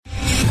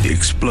The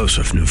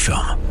explosive new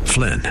film,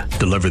 Flynn,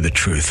 deliver the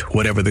truth,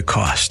 whatever the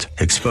cost,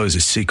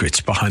 exposes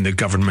secrets behind the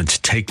government's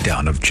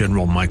takedown of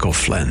General Michael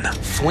Flynn.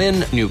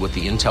 Flynn knew what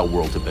the intel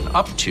world had been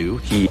up to.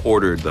 He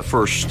ordered the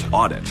first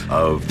audit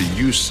of the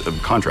use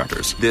of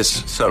contractors.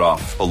 This set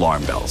off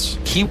alarm bells.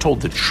 He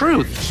told the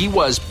truth. He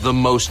was the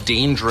most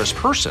dangerous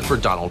person for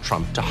Donald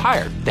Trump to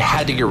hire. They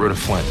had to get rid of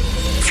Flynn.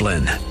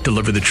 Flynn,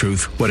 deliver the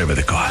truth, whatever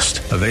the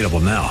cost. Available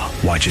now.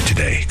 Watch it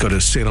today. Go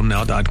to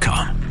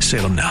salemnow.com.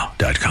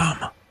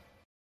 salemnow.com.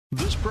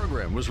 This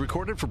program was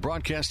recorded for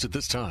broadcast at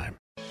this time.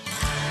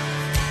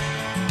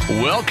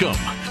 Welcome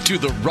to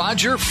the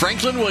Roger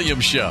Franklin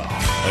Williams Show.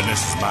 And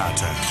this is my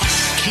turn.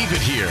 Keep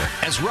it here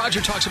as Roger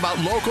talks about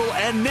local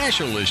and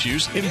national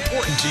issues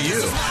important to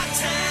you.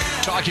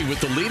 Talking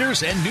with the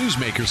leaders and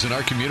newsmakers in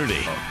our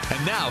community.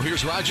 And now,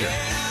 here's Roger.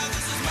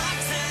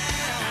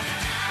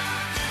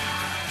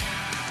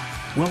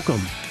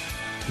 Welcome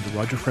to the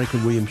Roger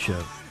Franklin Williams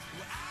Show,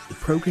 the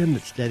program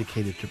that's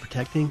dedicated to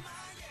protecting,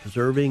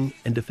 preserving,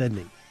 and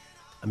defending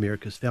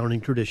America's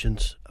founding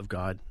traditions of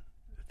God,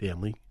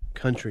 family,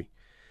 country.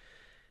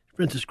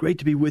 Friends, it's great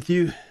to be with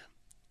you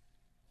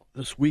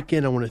this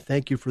weekend. I want to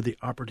thank you for the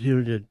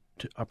opportunity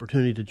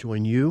to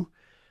join you.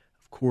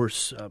 Of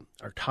course,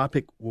 our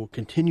topic will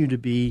continue to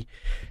be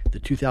the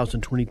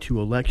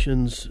 2022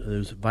 elections,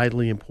 those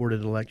vitally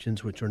important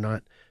elections which are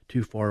not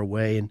too far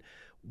away. And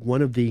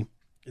one of the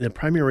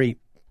primary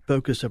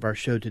focus of our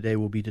show today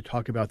will be to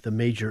talk about the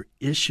major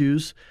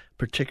issues,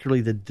 particularly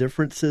the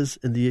differences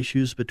in the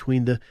issues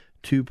between the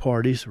two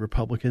parties,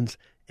 Republicans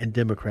and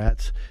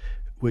Democrats,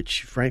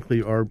 which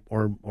frankly are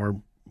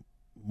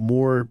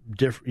more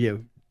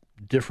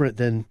different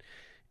than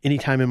any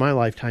time in my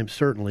lifetime,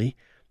 certainly.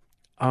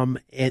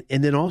 And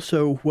then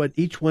also what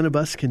each one of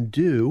us can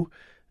do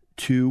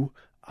to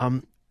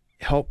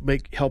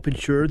help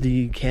ensure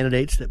the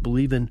candidates that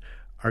believe in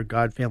our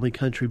God, family,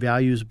 country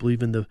values,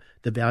 believe in the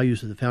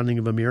values of the founding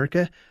of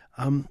America,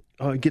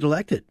 get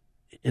elected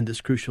in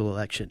this crucial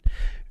election.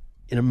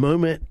 In a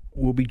moment,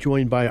 we'll be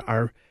joined by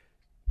our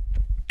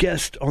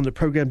guest on the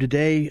program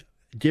today,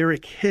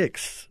 Derek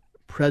Hicks,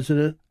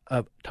 president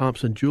of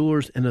Thompson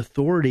Jewelers and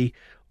authority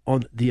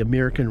on the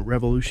American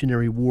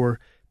Revolutionary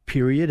War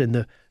period and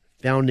the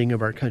founding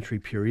of our country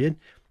period.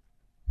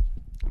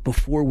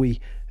 Before we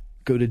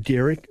go to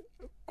Derek,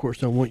 of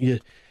course, I want you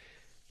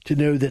to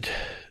know that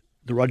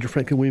the Roger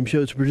Franklin Williams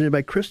Show is presented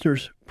by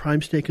Christner's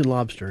Prime Steak and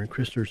Lobster. And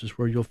Christner's is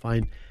where you'll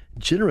find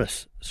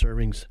generous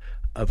servings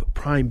of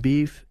prime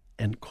beef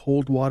and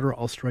cold water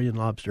Australian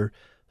lobster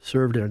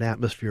served in an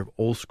atmosphere of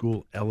old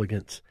school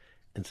elegance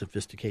and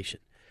sophistication.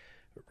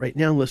 Right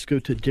now, let's go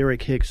to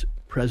Derek Hicks,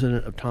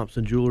 president of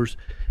Thompson Jewelers.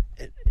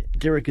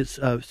 Derek, is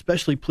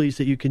especially pleased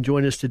that you can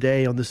join us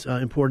today on this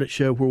important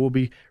show where we'll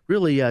be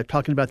really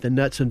talking about the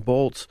nuts and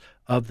bolts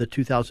of the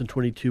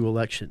 2022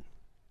 election.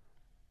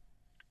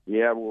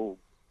 Yeah, well,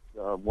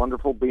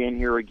 wonderful being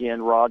here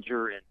again,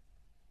 Roger, and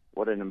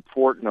what an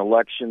important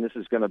election this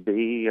is going to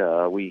be.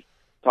 We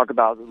talk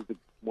about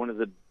one of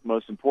the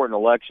most important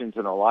elections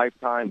in our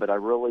lifetime, but I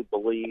really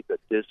believe that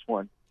this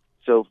one,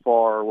 so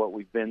far, what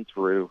we've been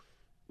through,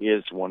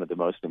 is one of the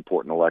most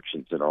important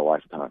elections in our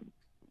lifetime.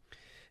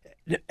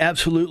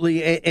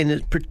 Absolutely,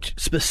 and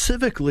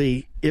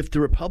specifically, if the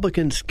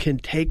Republicans can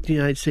take the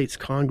United States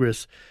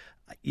Congress,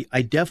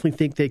 I definitely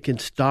think they can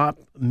stop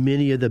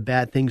many of the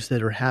bad things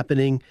that are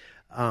happening.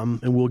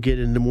 And we'll get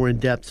into more in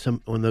depth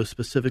on those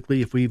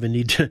specifically if we even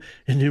need to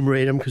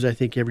enumerate them, because I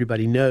think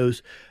everybody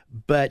knows.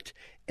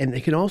 And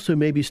they can also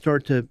maybe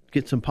start to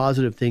get some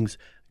positive things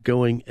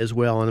going as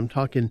well. And I'm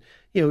talking,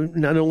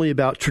 not only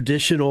about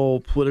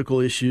traditional political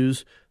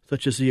issues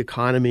such as the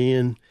economy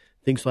and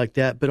things like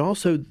that, but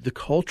also the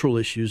cultural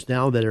issues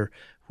now that are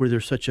where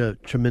there's such a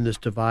tremendous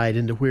divide,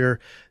 into where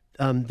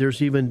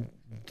there's even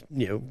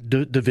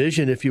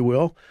division, if you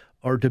will,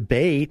 or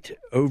debate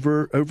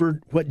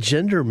over what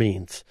gender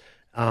means.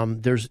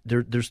 There's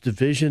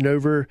division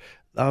over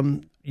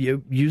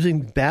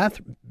using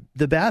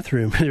the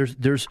bathroom.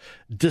 There's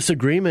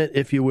disagreement,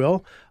 if you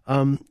will,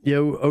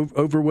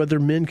 over whether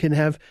men can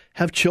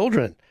have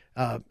children.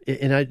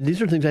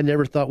 These are things I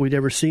never thought we'd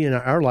ever see in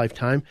our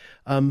lifetime,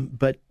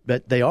 but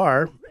they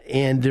are,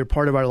 and they're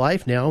part of our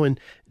life now. And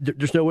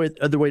there's no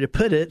other way to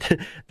put it.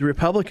 The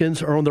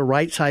Republicans are on the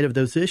right side of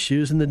those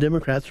issues, and the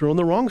Democrats are on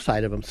the wrong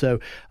side of them. So,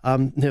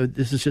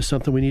 this is just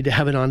something we need to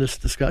have an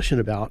honest discussion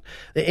about.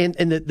 And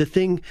the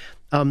thing,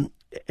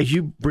 as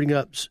you bring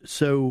up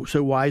so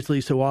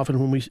wisely, so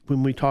often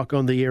when we talk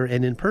on the air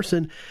and in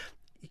person,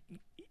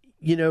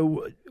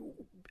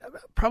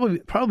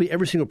 probably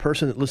every single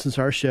person that listens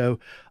to our show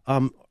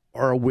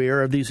are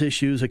aware of these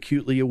issues,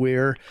 acutely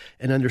aware,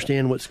 and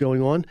understand what's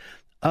going on.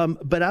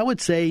 But I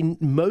would say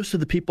most of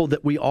the people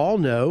that we all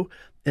know,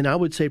 and I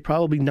would say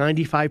probably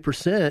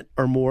 95%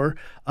 or more,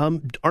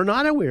 are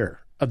not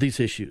aware of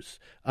these issues.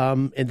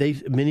 And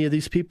many of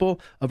these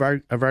people of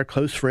our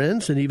close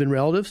friends and even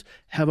relatives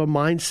have a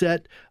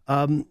mindset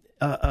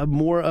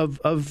more of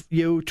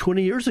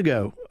 20 years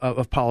ago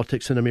of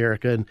politics in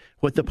America and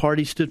what the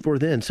party stood for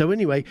then. So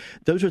anyway,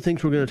 those are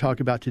things we're going to talk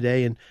about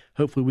today, and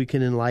hopefully we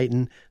can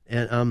enlighten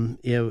and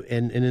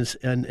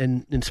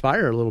and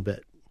inspire a little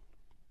bit.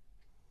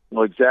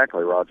 Well,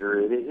 exactly,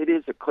 Roger. It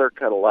is a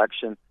clear-cut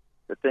election.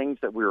 The things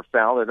that we were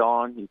founded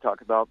on, we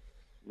talk about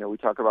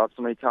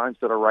so many times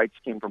that our rights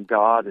came from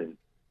God,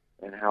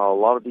 and how a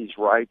lot of these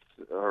rights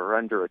are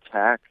under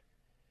attack.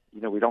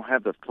 We don't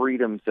have the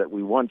freedoms that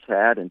we once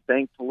had, and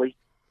thankfully,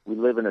 we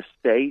live in a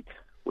state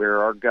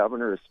where our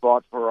governor has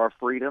fought for our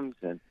freedoms,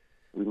 and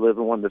we live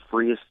in one of the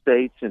freest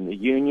states in the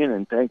Union,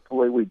 and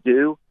thankfully we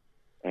do.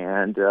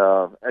 And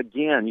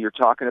again, you're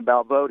talking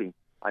about voting.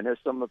 I know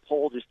some of the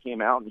polls just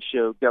came out and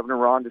showed Governor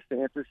Ron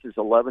DeSantis is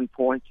 11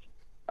 points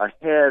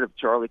ahead of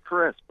Charlie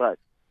Crist. But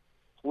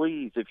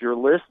please, if you're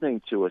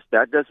listening to us,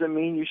 that doesn't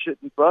mean you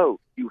shouldn't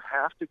vote. You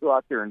have to go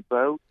out there and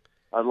vote.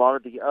 A lot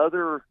of the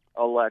other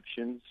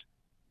elections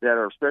that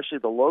are, especially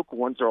the local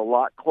ones, are a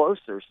lot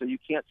closer. So you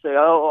can't say,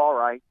 oh, all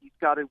right, he's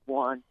got it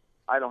won,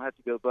 I don't have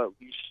to go vote.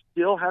 You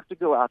still have to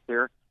go out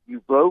there.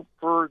 You vote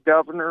for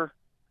Governor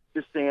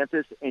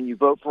DeSantis, and you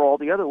vote for all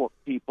the other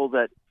people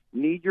that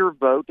need your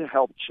vote to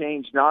help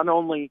change not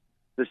only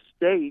the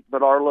state,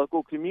 but our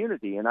local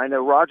community. And I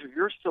know, Roger,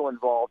 you're still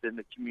involved in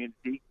the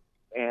community,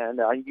 and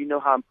you know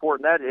how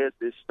important that is.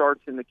 It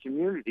starts in the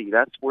community.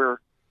 That's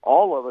where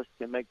all of us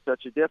can make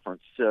such a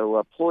difference.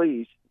 So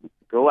please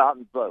go out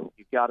and vote.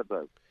 You've got to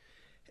vote.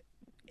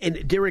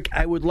 And Derek,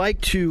 I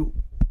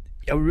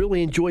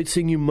really enjoyed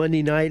seeing you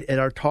Monday night at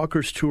our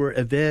Talkers Tour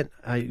event.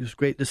 It was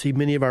great to see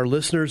many of our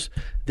listeners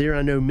there.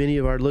 I know many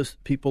of our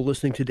people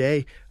listening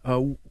today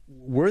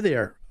were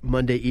there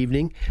Monday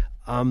evening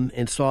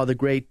and saw the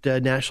great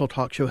national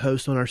talk show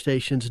hosts on our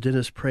stations,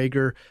 Dennis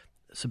Prager,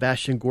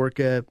 Sebastian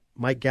Gorka,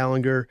 Mike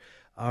Gallagher,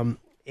 and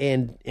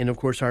of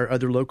course our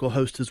other local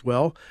hosts as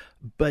well.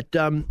 But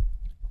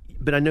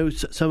I know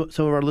some of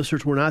our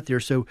listeners were not there.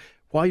 So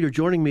while you're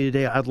joining me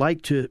today, I'd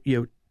like to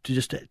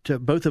to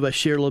both of us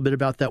share a little bit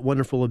about that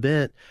wonderful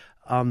event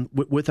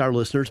with our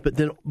listeners. But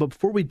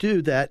before we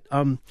do that,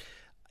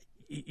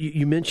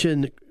 you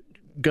mentioned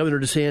Governor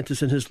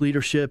DeSantis and his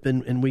leadership,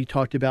 and we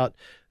talked about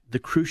the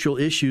crucial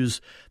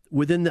issues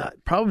within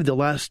probably the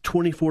last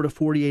 24 to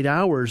 48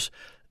 hours.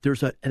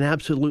 There's an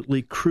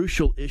absolutely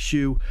crucial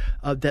issue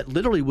that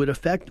literally would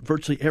affect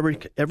virtually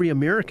every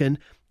American,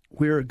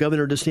 where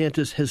Governor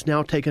DeSantis has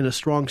now taken a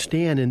strong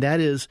stand, and that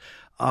is,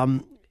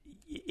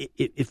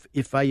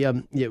 if I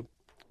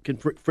can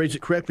phrase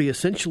it correctly,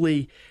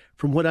 essentially,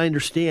 from what I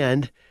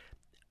understand,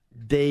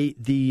 the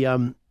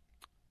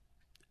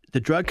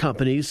drug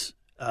companies,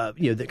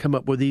 that come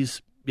up with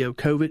these,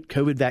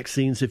 COVID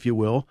vaccines, if you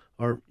will,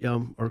 or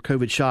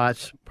COVID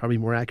shots, probably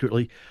more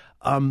accurately,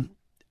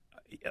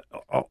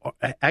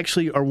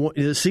 actually are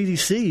the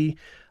CDC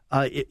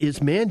is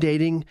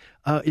mandating,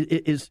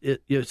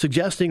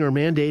 suggesting or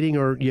mandating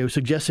or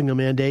suggesting a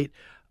mandate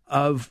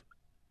of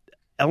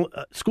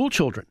school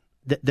children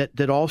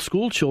that all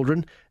school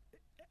children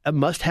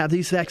must have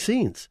these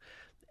vaccines.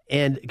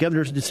 And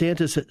Governor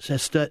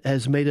DeSantis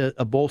has made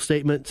a bold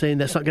statement saying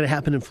that's not going to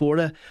happen in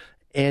Florida.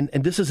 And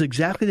this is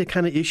exactly the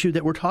kind of issue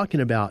that we're talking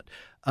about.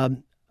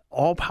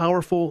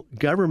 All-powerful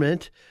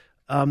government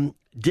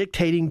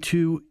dictating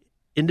to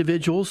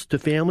individuals, to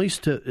families,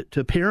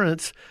 to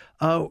parents,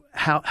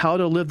 how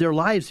to live their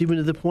lives, even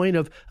to the point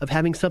of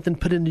having something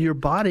put into your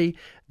body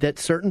that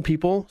some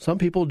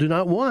people do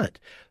not want.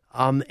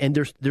 And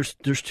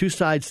there's two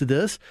sides to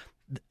this.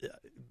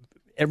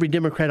 Every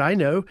Democrat I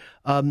know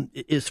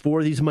is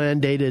for these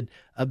mandated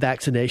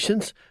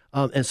vaccinations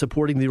and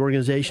supporting the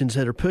organizations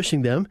that are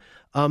pushing them.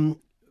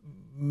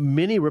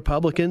 Many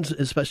Republicans,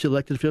 especially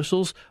elected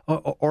officials,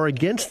 are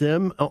against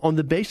them on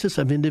the basis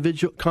of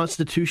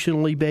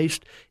constitutionally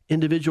based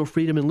individual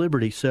freedom and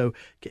liberty. So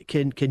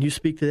can you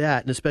speak to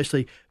that, and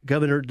especially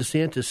Governor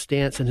DeSantis'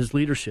 stance and his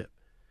leadership?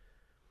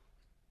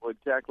 Well,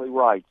 exactly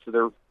right. So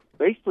they're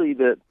basically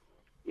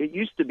it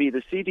used to be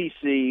the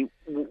CDC,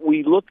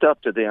 we looked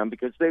up to them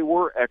because they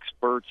were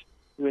experts.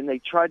 When they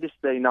tried to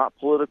stay not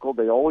political,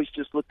 they always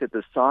just looked at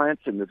the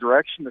science, and the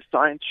direction the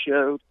science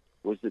showed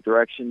was the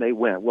direction they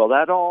went. Well,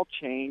 that all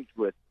changed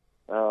with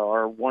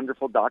our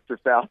wonderful Dr.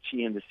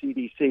 Fauci, and the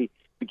CDC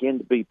began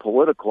to be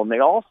political. And they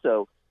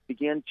also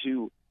began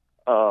to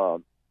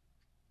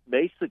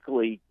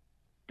basically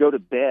go to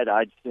bed,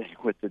 I'd say,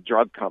 with the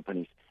drug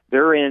companies.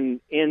 They're in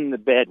the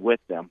bed with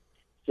them.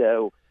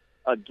 So,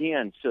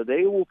 again,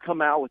 they will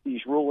come out with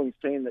these rulings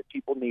saying that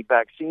people need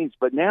vaccines.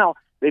 But now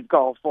they've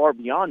gone far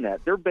beyond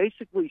that. They're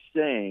basically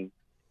saying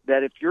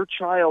that if your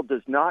child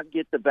does not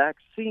get the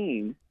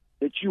vaccine,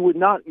 that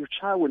your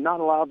child would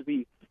not allow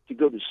to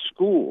go to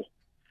school.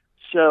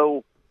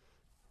 So,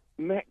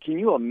 can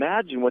you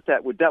imagine what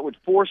that would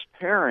force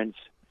parents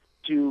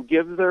to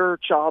give their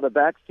child a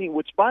vaccine?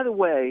 Which, by the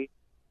way,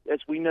 as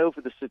we know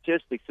for the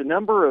statistics, the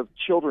number of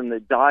children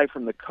that die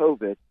from the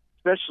COVID,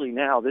 especially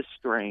now this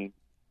strain,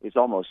 is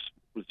almost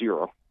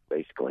zero,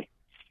 basically.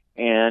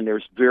 And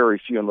there's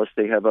very few, unless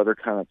they have other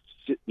kind of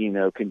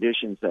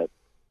conditions that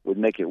would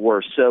make it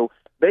worse. So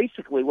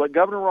basically what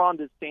Governor Ron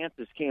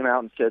DeSantis came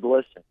out and said,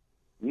 listen,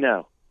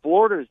 no,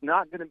 Florida is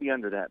not going to be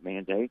under that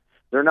mandate.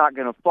 They're not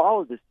going to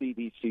follow the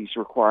CDC's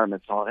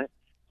requirements on it.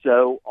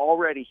 So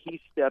already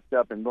he stepped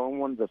up and been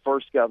one of the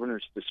first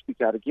governors to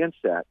speak out against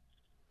that.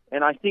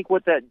 And I think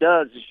what that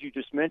does, as you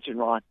just mentioned,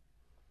 Ron,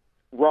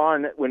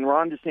 when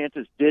Ron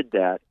DeSantis did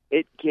that,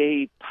 it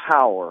gave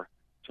power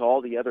to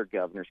all the other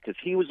governors because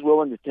he was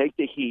willing to take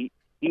the heat.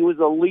 He was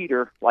a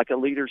leader, like a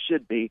leader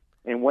should be,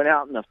 and went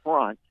out in the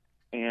front.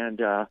 And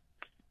as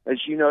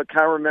you know, if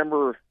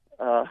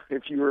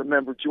you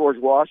remember George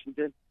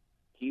Washington,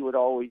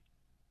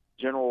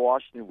 General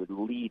Washington would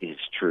lead his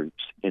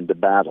troops into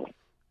battle.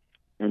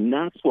 And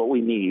that's what we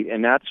need.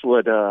 And that's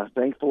what,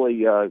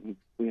 thankfully,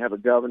 we have a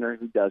governor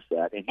who does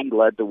that, and he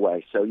led the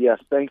way. So, yes,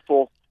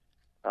 thankful.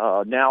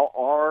 Now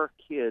our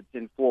kids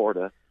in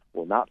Florida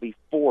will not be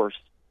forced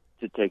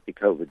to take the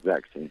COVID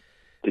vaccine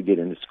to get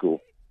into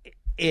school.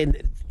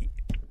 And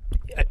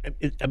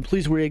I'm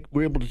pleased we're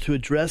able to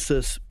address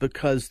this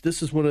because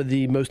this is one of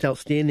the most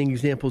outstanding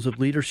examples of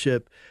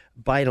leadership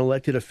by an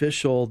elected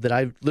official that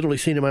I've literally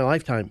seen in my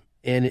lifetime.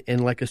 And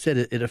like I said,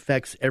 it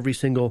affects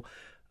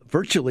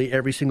virtually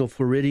every single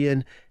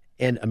Floridian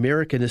and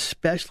American,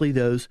 especially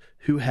those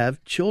who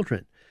have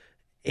children.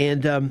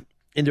 And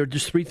there are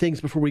just three things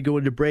before we go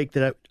into break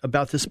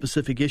about this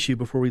specific issue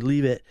before we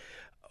leave it.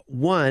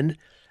 One,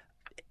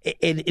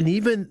 and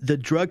even the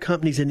drug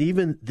companies and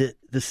even the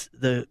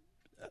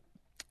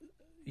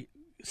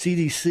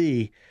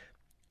CDC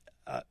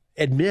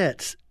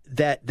admits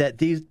that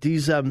these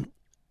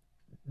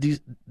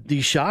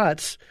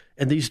shots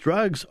and these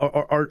drugs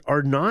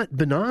are not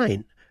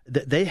benign.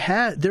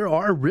 There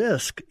are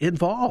risks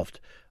involved.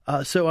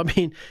 So I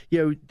mean,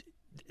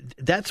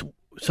 that's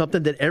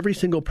something that every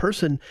single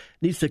person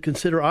needs to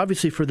consider,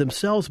 obviously for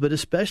themselves, but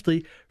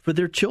especially for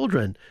their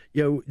children.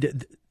 And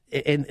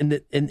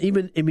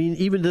even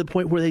to the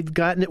point where they've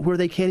gotten it where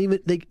they can't even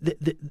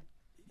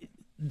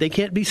they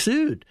can't be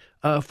sued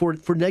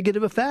for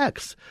negative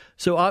effects.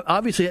 So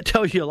obviously that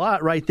tells you a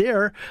lot right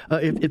there.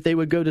 If they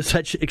would go to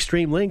such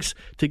extreme lengths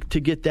to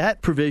get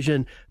that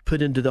provision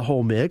put into the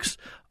whole mix.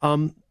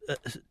 So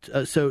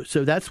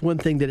that's one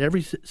thing that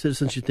every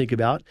citizen should think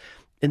about.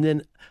 And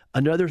then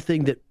another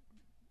thing that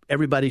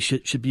everybody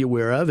should be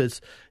aware of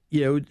is,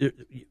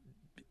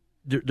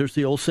 there's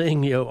the old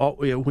saying,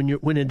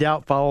 when in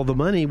doubt, follow the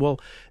money.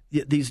 Well,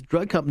 these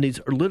drug companies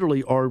are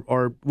literally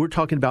we're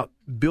talking about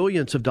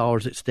billions of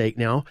dollars at stake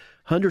now,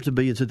 hundreds of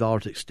billions of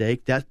dollars at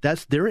stake.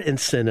 That's their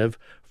incentive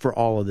for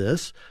all of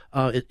this.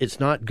 It's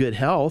not good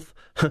health.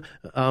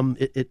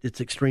 It's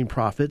extreme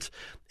profits.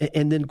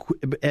 And then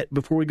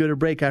before we go to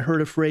break, I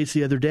heard a phrase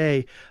the other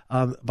day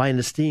by an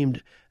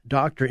esteemed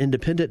doctor,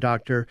 independent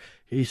doctor.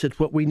 He said,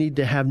 what we need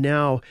to have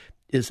now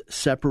is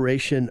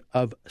separation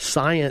of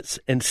science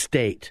and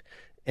state.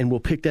 And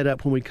we'll pick that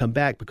up when we come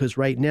back, because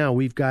right now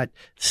we've got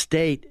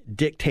state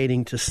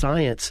dictating to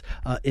science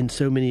in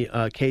so many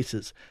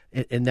cases,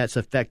 and that's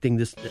affecting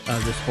this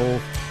whole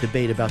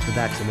debate about the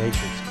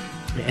vaccinations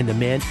and the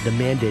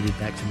mandated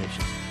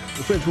vaccinations.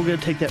 Well, friends, we're going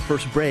to take that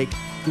first break.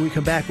 When we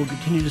come back, we'll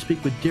continue to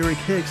speak with Derek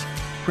Hicks,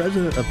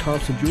 president of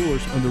Thompson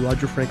Jewelers, on the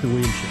Roger Franklin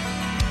Williams Show.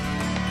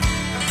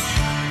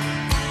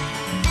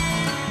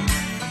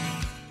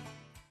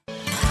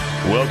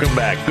 Welcome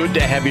back. Good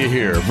to have you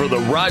here for the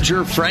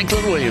Roger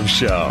Franklin Williams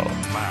Show.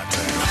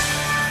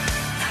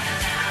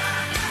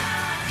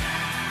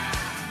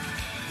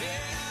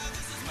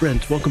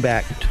 Friends, welcome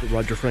back to the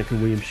Roger Franklin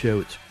Williams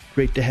Show. It's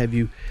great to have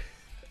you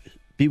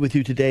be with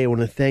you today. I want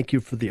to thank you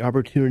for the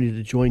opportunity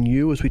to join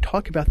you as we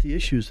talk about the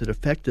issues that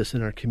affect us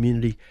in our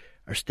community,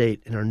 our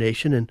state, and our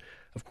nation. And,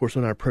 of course,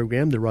 on our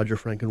program, the Roger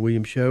Franklin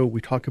Williams Show,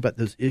 we talk about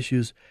those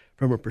issues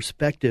from a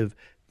perspective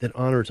that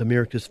honors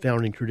America's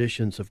founding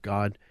traditions of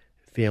God,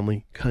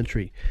 family,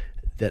 country,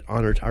 that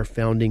honors our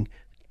founding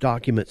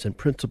documents and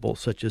principles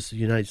such as the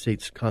United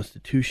States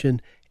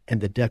Constitution and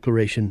the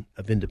Declaration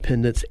of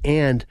Independence,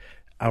 and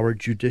our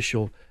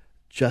judicial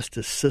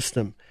justice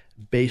system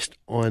based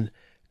on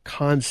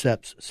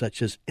concepts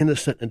such as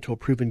innocent until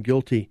proven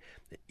guilty,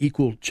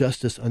 equal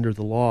justice under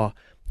the law,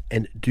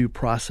 and due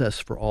process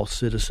for all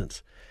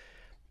citizens.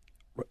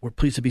 We're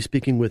pleased to be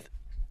speaking with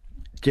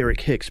Derek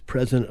Hicks,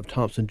 president of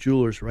Thompson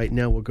Jewelers. Right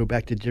now, we'll go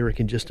back to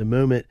Derek in just a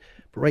moment.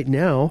 But right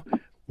now, I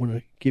want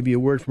to give you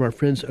a word from our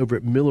friends over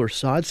at Miller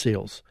Sod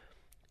Sales.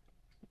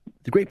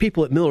 The great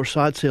people at Miller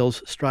Sod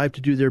Sales strive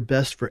to do their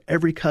best for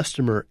every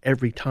customer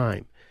every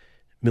time.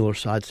 Miller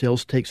Sod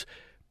Sales takes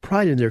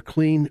pride in their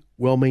clean,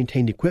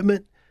 well-maintained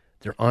equipment,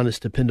 their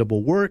honest,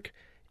 dependable work,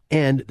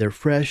 and their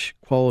fresh,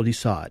 quality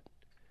sod.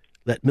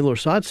 Let Miller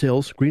Sod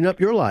Sales green up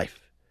your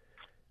life.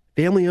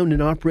 Family-owned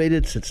and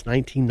operated since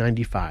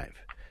 1995.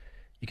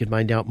 You can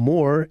find out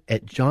more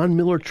at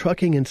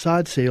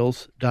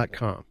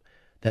johnmillertruckingandsodSales.com.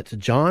 That's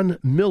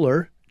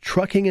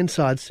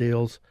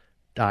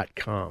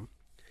johnmillertruckingandsodSales.com.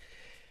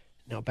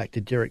 Now back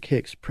to Derek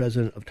Hicks,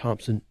 president of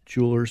Thompson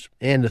Jewelers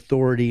and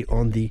authority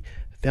on the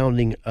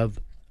founding of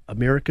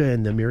America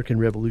and the American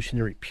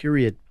Revolutionary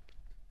period.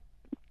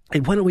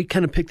 And why don't we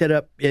kind of pick that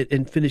up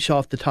and finish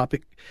off the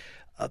topic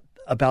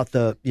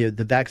the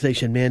the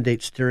vaccination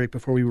mandates, Derek,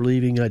 before we were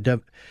leaving.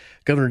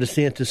 Governor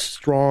DeSantis'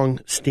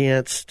 strong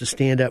stance to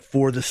stand up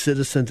for the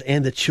citizens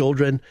and the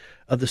children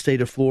of the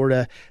state of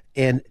Florida.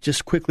 And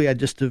just quickly,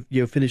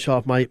 to finish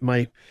off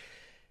my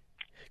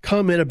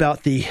comment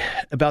about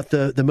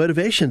the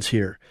motivations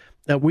here.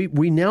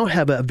 We now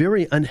have a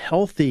very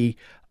unhealthy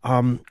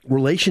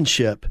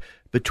relationship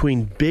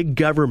between big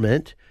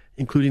government,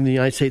 including the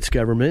United States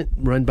government,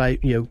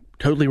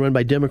 totally run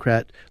by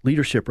Democrat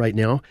leadership right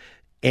now,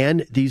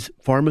 and these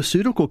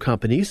pharmaceutical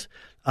companies.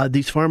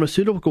 These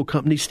pharmaceutical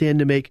companies stand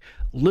to make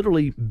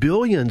literally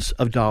billions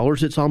of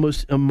dollars. It's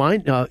almost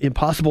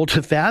impossible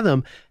to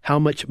fathom how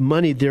much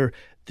money they're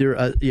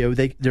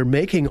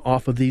making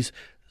off of these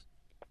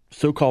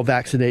so-called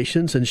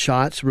vaccinations and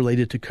shots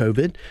related to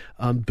COVID,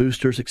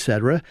 boosters, et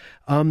cetera.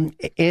 And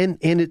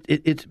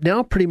it's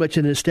now pretty much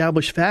an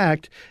established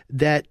fact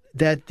that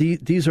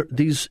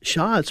these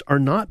shots are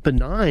not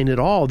benign at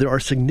all. There are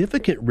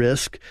significant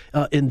risks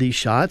in these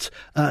shots,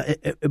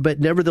 but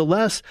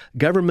nevertheless,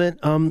 government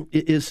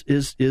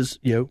is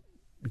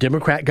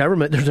Democrat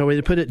government. There's no way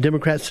to put it.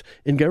 Democrats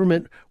in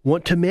government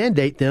want to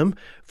mandate them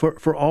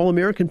for all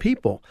American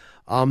people.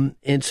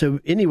 And so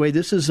anyway,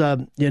 this is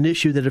an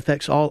issue that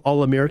affects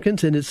all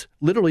Americans, and it's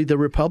literally the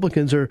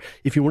Republicans are,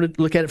 if you want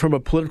to look at it from a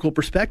political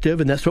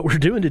perspective, and that's what we're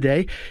doing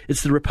today,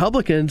 it's the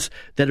Republicans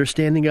that are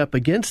standing up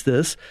against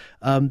this,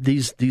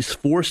 these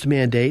forced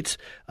mandates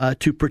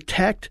to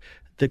protect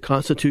the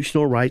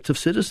constitutional rights of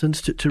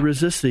citizens to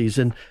resist these.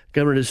 And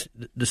Governor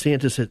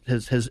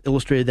DeSantis has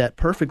illustrated that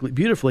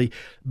beautifully.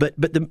 But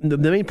the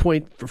main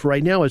point for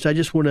right now is I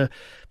just want to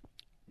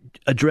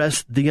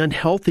address the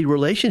unhealthy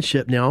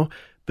relationship now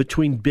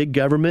between big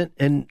government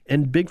and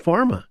big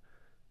pharma.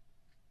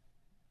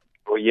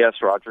 Well, yes,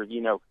 Roger.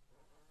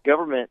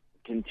 Government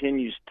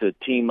continues to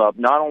team up.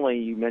 Not only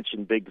you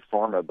mentioned big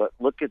pharma, but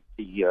look at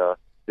the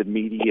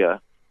media.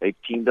 They've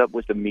teamed up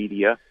with the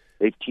media.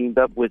 They've teamed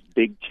up with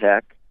big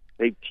tech.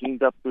 They've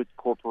teamed up with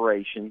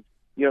corporations.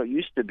 It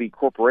used to be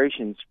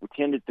corporations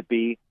tended to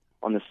be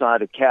on the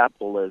side of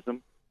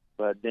capitalism,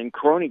 but then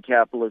crony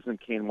capitalism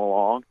came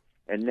along,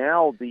 and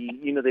now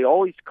they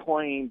always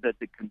claim that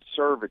the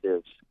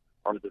conservatives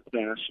are the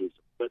fascists.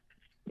 But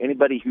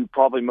anybody who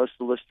probably most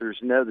of the listeners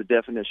know the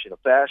definition of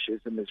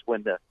fascism is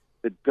when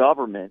the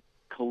government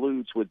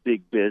colludes with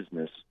big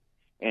business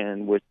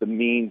and with the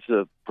means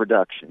of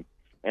production.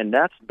 And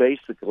that's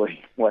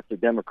basically what the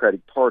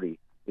Democratic Party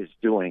is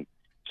doing.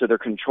 So they're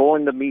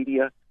controlling the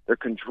media. They're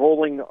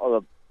controlling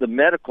the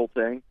medical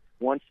thing.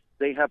 Once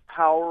they have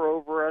power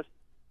over us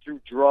through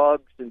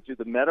drugs and through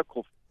the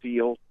medical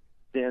field,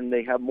 then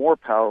they have more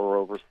power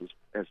over us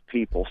as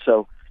people.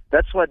 So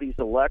that's why these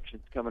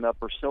elections coming up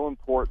are so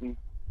important.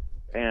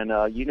 And,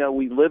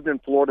 we lived in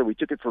Florida. We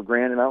took it for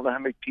granted. I don't know how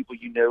many people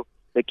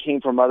that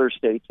came from other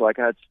states. Like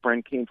I had a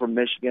friend came from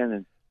Michigan,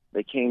 and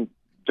they came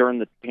during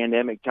the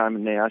pandemic time.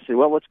 And I said,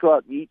 well, let's go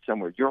out and eat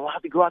somewhere. You're allowed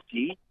to go out to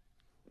eat?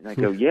 And I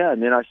go, yeah.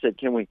 And then I said,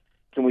 can we,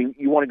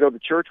 you want to go to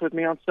church with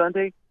me on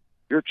Sunday?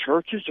 Your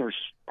churches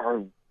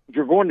are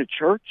you're going to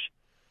church?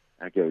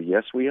 I go,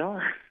 yes, we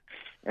are.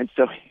 And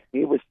so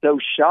he was so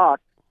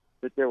shocked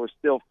that there was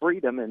still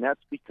freedom, and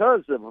that's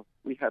because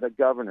we had a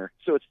governor.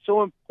 So it's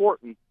so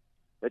important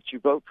that you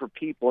vote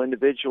for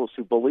individuals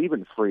who believe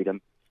in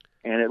freedom.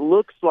 And it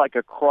looks like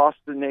across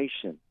the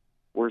nation,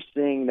 we're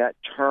seeing that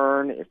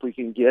turn. If we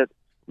can get,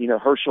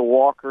 Herschel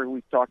Walker, who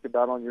we've talked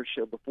about on your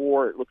show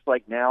before, it looks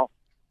like now,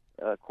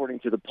 according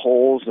to the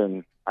polls,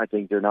 and I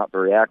think they're not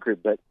very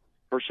accurate, but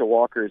Herschel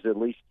Walker is at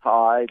least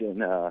tied, and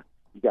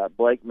you got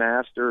Blake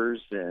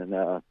Masters and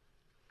a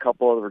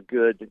couple other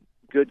good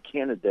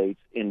candidates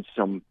in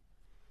some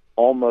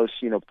almost,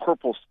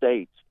 purple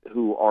states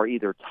who are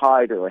either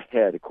tied or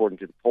ahead according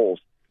to the polls.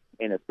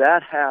 And if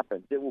that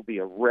happens, it will be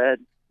a red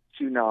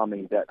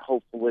tsunami that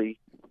hopefully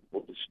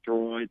will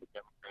destroy the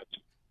Democrats.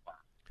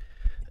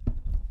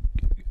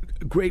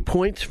 Great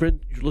points,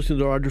 friend. You're listening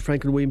to the Roger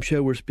Franklin Williams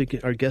Show. We're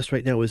speaking. Our guest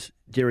right now is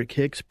Derek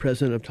Hicks,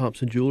 president of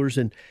Thompson Jewelers.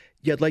 And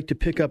I'd like to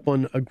pick up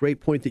on a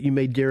great point that you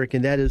made, Derek,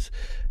 and that is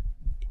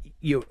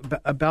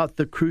about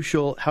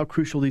how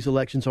crucial these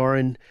elections are.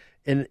 And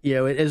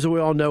as we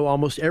all know,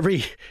 almost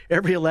every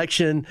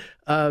election,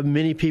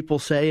 many people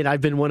say, and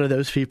I've been one of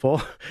those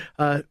people,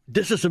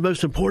 this is the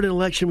most important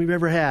election we've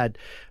ever had.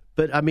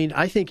 But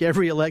I think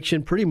every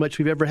election pretty much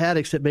we've ever had,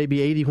 except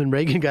maybe 80 when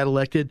Reagan got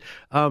elected,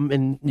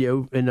 and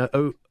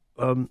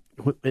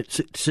at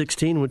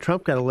 16 when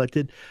Trump got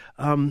elected,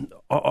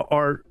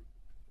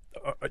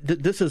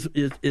 this is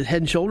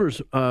head and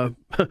shoulders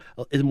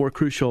is more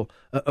crucial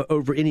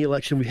over any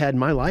election we've had in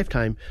my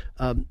lifetime,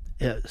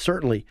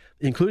 certainly,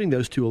 including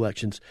those two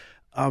elections.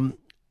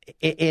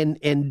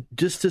 And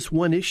just this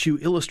one issue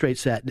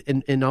illustrates that.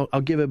 And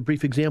I'll give a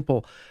brief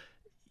example.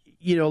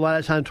 A lot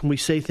of times when we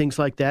say things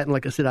like that, and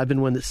like I said, I've been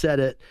one that said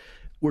it,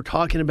 we're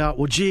talking about,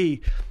 well,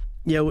 gee,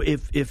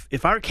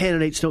 if our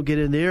candidates don't get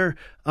in there,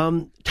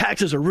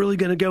 taxes are really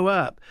going to go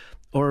up.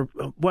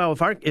 well,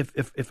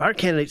 if our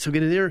candidates will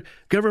get in there,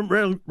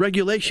 government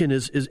regulation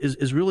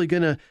is really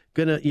gonna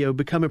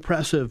become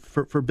oppressive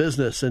for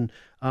business and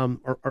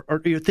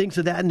or things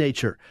of that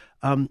nature.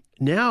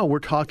 Now we're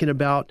talking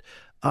about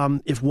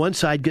if one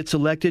side gets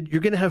elected,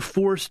 you're going to have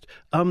forced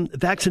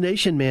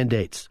vaccination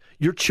mandates.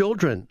 Your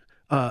children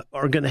are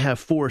going to have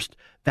forced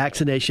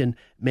vaccination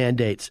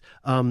mandates.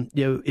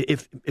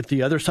 If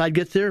the other side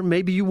gets there,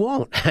 maybe you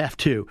won't have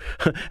to.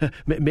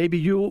 Maybe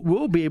you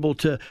will be able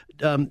to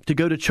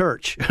go to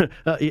church,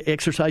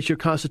 exercise your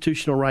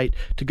constitutional right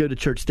to go to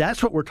church.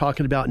 That's what we're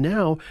talking about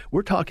now.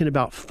 We're talking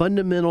about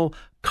fundamental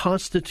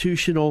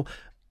constitutional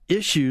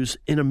issues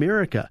in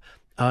America.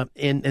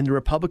 And the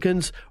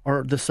Republicans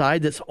are the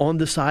side that's on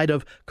the side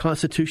of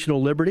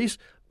constitutional liberties.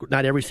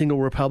 Not every single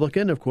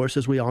Republican, of course,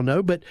 as we all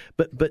know, but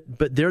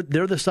they're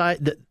the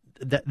side that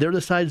they're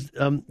the sides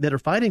that are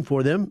fighting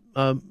for them.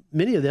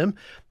 Many of them,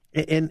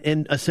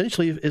 and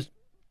essentially, is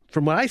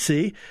from what I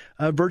see,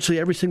 virtually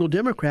every single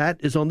Democrat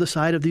is on the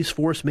side of these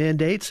forced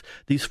mandates,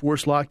 these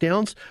forced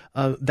lockdowns,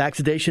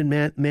 vaccination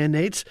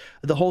mandates,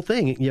 the whole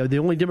thing. The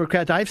only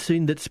Democrat I've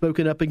seen that's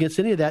spoken up against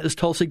any of that is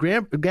Tulsi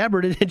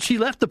Gabbard, and she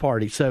left the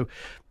party. So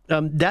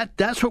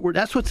that's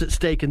what's at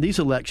stake in these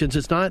elections.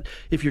 It's not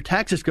if your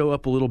taxes go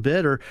up a little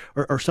bit or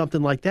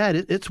something like that.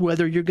 It's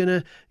whether you're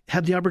going to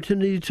have the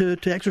opportunity to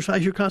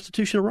exercise your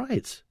constitutional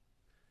rights.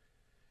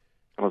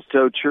 Well,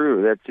 so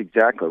true. That's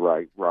exactly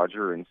right,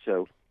 Roger. And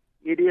so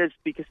it is,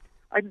 because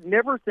I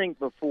never think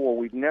before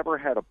we've never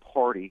had a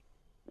party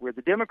where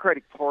the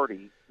Democratic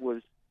Party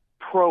was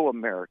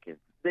pro-American.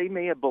 They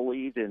may have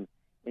believed in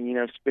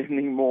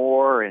spending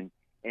more and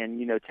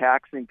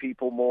taxing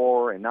people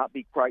more and not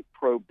be quite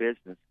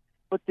pro-business,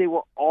 but they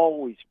were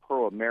always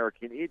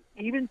pro-American.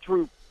 Even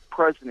through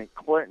President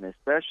Clinton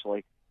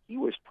especially, he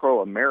was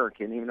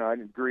pro-American, even though I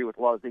didn't agree with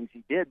a lot of things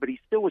he did, but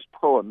he still was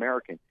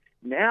pro-American.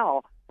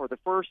 Now, for the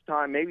first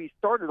time, maybe he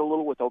started a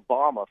little with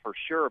Obama for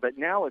sure, but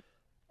now it's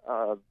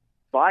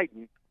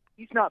Biden.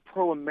 He's not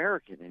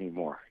pro-American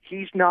anymore.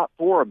 He's not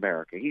for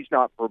America. He's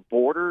not for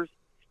borders.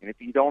 And if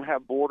you don't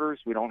have borders,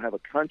 we don't have a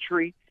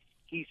country.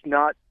 He's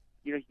not,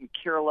 he can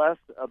care less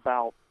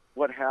about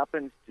what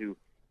happens to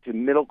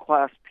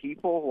middle-class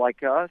people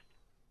like us.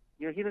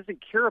 He doesn't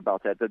care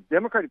about that. The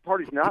Democratic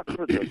Party is not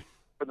for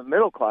the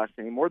middle class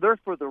anymore. They're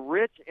for the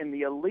rich and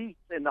the elites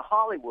and the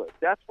Hollywood.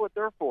 That's what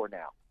they're for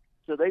now.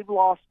 So they've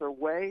lost their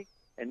way,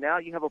 and now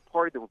you have a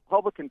party, the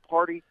Republican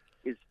Party,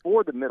 is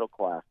for the middle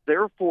class.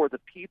 They're for the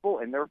people,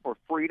 and they're for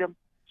freedom.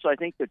 So I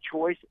think the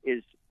choice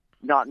is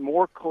not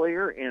more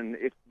clear, and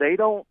if they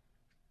don't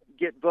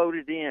get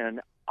voted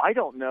in, I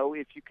don't know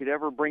if you could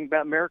ever bring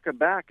America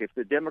back. If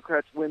the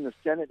Democrats win the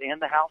Senate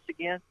and the House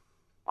again,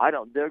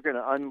 they're going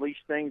to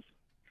unleash things.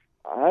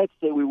 I'd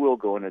say we will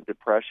go into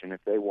depression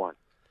if they won.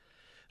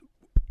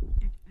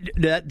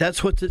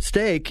 That's what's at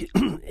stake,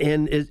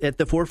 and at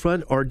the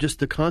forefront are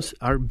just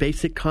our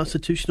basic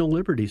constitutional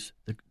liberties,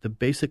 the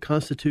basic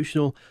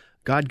constitutional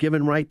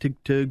God-given right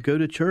to go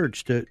to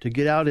church, to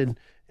get out and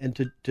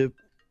to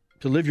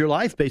live your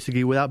life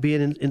basically without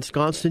being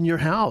ensconced in your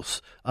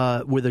house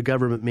with a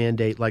government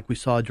mandate like we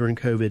saw during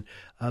COVID.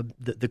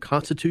 The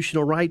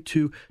constitutional right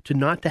to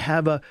not to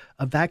have a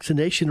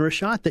vaccination or a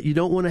shot that you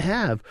don't want to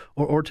have,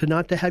 or to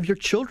not to have your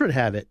children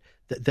have it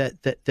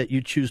that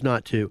you choose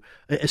not to,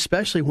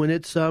 especially when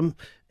it's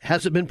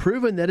hasn't been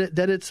proven that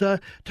it's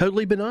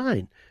totally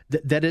benign,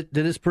 that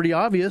it's pretty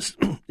obvious,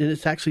 and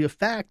it's actually a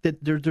fact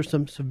that there's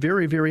some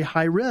very, very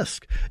high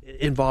risk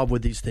involved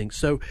with these things.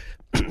 So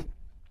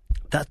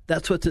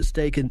that's what's at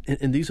stake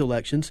in these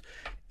elections.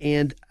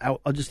 And I'll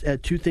just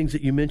add two things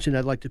that you mentioned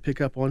I'd like to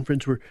pick up on.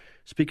 Friends, we're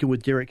speaking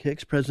with Derek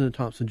Hicks, president of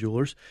Thompson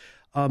Jewelers,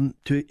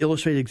 to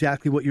illustrate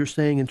exactly what you're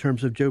saying in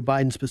terms of Joe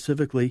Biden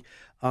specifically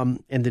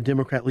and the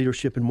Democrat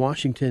leadership in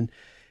Washington.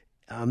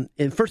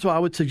 And first of all, I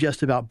would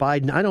suggest about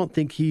Biden, I don't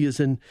think he is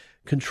in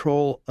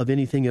control of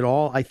anything at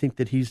all. I think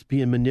that he's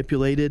being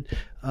manipulated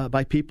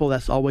by people.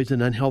 That's always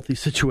an unhealthy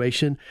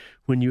situation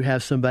when you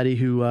have somebody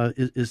who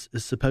is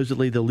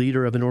supposedly the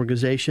leader of an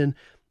organization,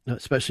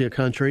 especially a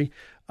country,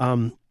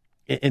 and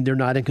they're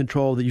not in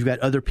control, that you've got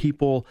other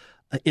people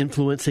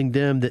influencing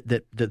them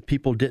that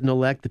people didn't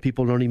elect. The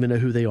people don't even know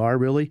who they are,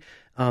 really.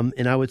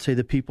 And I would say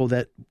the people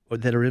that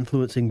are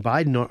influencing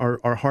Biden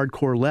are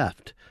hardcore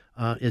left.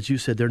 As you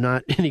said, they're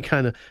not any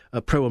kind of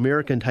a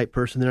pro-American type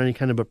person. They're not any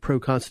kind of a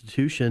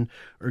pro-Constitution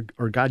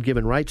or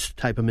God-given rights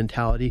type of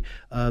mentality.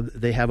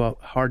 They have a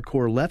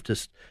hardcore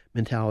leftist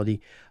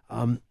mentality.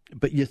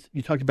 But you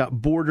talked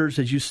about borders,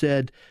 as you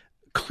said,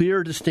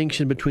 clear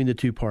distinction between the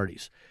two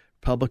parties.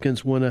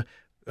 Republicans want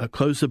to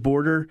close the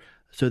border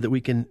so that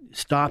we can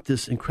stop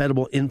this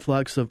incredible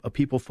influx of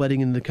people flooding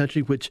into the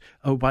country, which,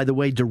 oh, by the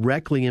way,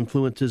 directly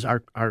influences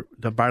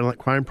the violent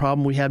crime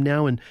problem we have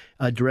now, and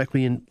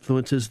directly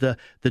influences the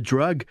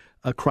drug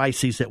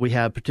crises that we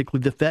have,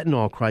 particularly the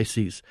fentanyl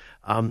crises.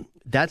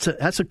 That's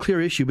a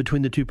clear issue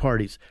between the two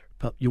parties.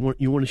 You want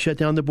to shut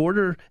down the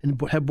border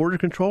and have border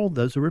control?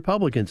 Those are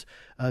Republicans.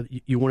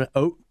 You want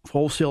to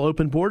wholesale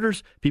open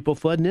borders, people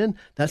flooding in?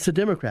 That's the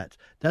Democrats.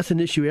 That's an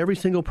issue every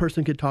single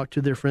person could talk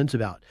to their friends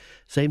about.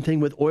 Same thing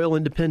with oil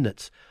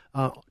independence.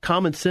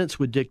 Common sense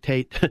would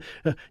dictate,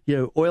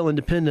 oil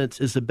independence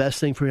is the best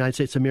thing for the United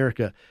States of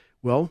America.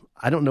 Well,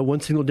 I don't know one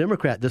single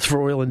Democrat that's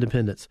for oil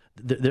independence.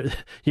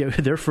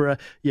 They're for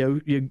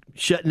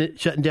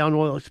shutting down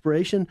oil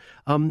exploration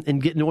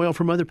and getting oil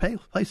from other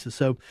places.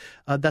 So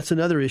that's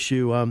another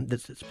issue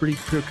that's pretty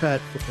clear cut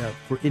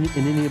for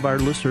any of our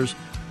listeners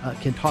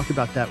can talk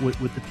about that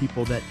with the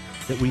people that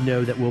we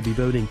know that will be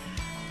voting.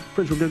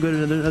 Friends, we're going to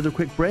go to another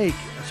quick break.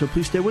 So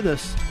please stay with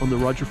us on the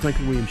Roger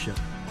Franklin Williams Show.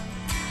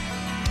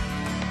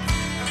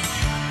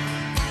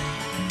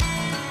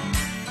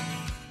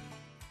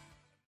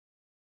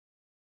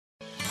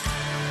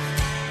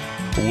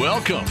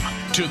 Welcome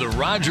to the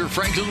Roger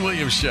Franklin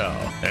Williams Show.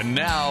 And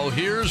now,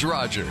 here's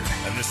Roger.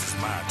 And this is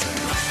my turn.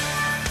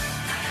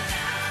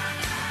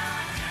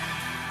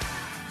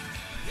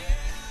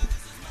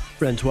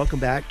 Friends, welcome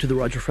back to the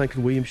Roger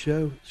Franklin Williams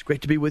Show. It's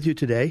great to be with you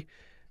today.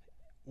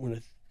 I want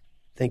to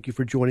thank you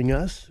for joining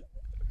us.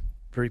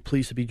 Very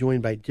pleased to be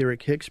joined by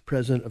Derek Hicks,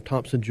 president of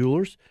Thompson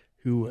Jewelers,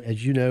 who,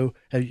 as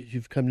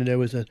you've come to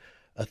know, is an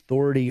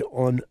authority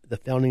on the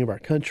founding of our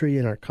country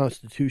and our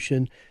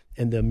Constitution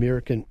and the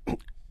American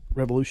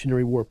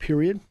Revolutionary War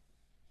period.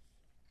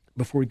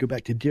 Before we go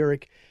back to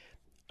Derek,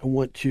 I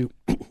want to,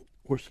 of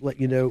course, let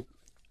you know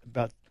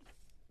about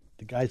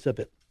the guys up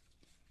at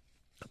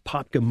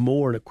Popka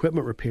Mower and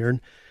Equipment Repair,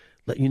 and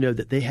let you know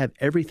that they have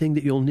everything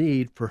that you'll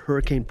need for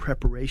hurricane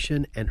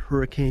preparation and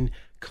hurricane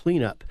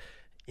cleanup.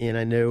 And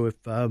I know if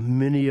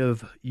many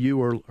of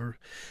you are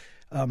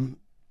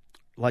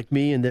like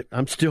me, and that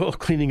I'm still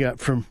cleaning up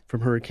from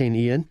Hurricane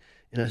Ian,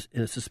 and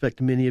I suspect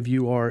many of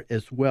you are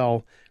as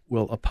well.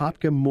 Well,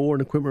 Apopka Mower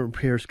and Equipment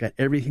Repair's got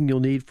everything you'll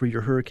need for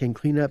your hurricane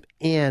cleanup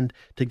and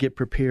to get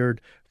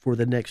prepared for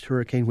the next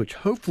hurricane, which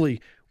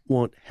hopefully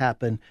won't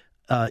happen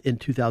in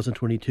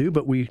 2022,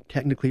 but we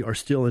technically are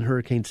still in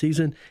hurricane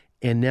season,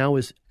 and now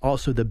is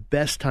also the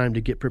best time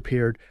to get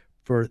prepared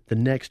for the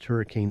next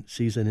hurricane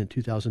season in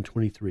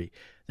 2023.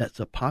 That's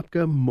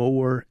Apopka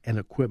Mower and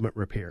Equipment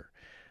Repair.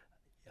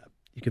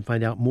 You can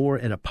find out more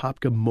at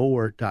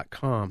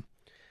apopkamower.com.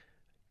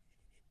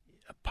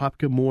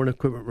 Popka Mower and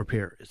Equipment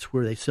Repair. It's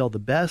where they sell the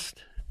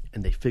best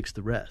and they fix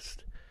the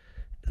rest.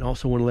 And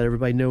also want to let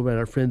everybody know about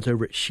our friends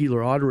over at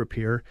Sheeler Auto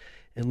Repair,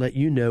 and let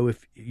you know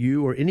if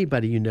you or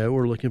anybody you know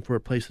are looking for a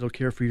place that'll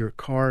care for your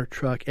car,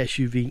 truck,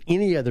 SUV,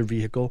 any other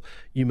vehicle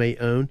you may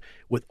own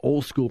with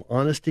old school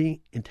honesty,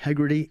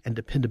 integrity, and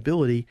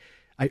dependability.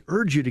 I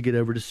urge you to get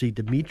over to see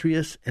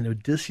Demetrius and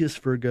Odysseus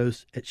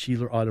Virgos at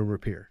Sheeler Auto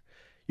Repair.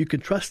 You can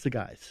trust the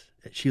guys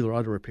at Sheeler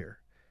Auto Repair.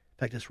 In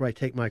fact, that's where I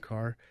take my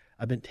car.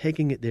 I've been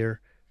taking it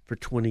there for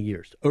 20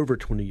 years, over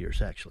 20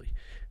 years, actually.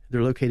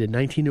 They're located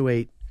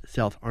 1908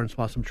 South Orange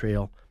Blossom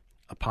Trail,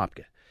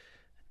 Apopka.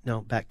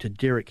 Now, back to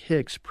Derek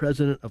Hicks,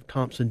 president of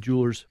Thompson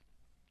Jewelers.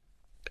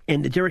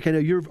 And Derek, I know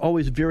you're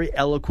always very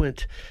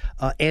eloquent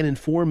and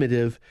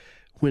informative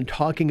when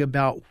talking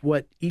about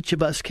what each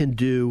of us can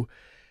do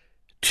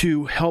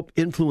to help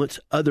influence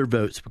other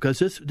votes, because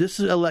this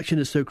election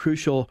is so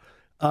crucial.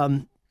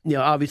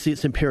 Obviously,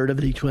 it's imperative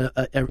that each one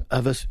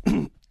of us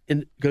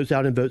goes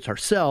out and votes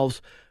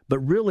ourselves, but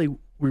really,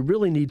 we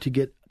really need to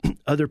get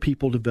other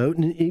people to vote.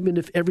 And even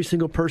if every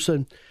single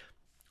person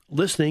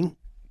listening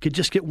could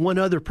just get one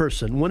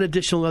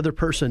additional other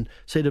person,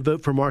 say to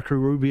vote for Marco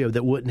Rubio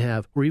that wouldn't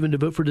have, or even to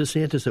vote for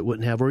DeSantis that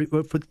wouldn't have, or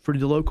vote for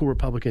the local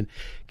Republican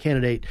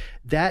candidate,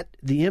 that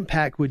the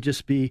impact would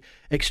just be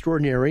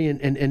extraordinary, and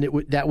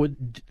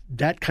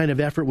that kind of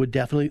effort would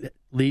definitely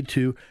lead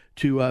to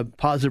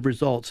positive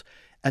results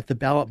at the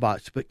ballot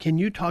box. But can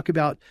you talk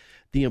about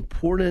the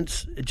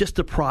importance, just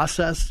the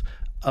process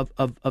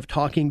of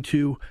talking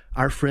to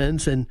our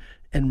friends and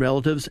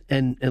relatives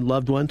and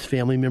loved ones,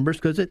 family members?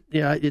 Because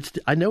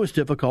I know it's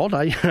difficult.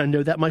 I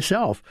know that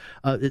myself.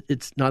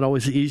 It's not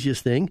always the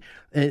easiest thing,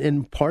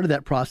 and part of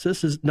that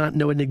process is not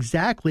knowing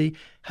exactly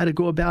how to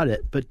go about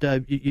it. But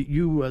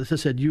you, as I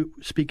said, you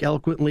speak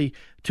eloquently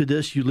to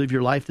this. You live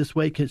your life this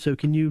way. So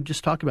can you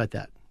just talk about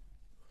that?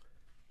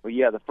 Well,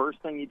 yeah, the first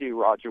thing you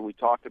do, Roger, we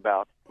talked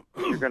about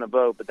is you're going to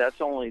vote, but that's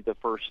only the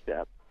first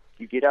step.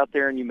 You get out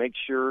there and you make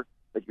sure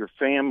that your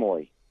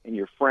family and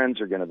your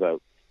friends are going to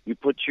vote. You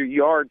put your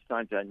yard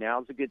signs out.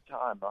 Now's a good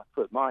time. I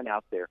put mine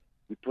out there.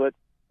 You put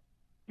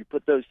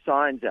those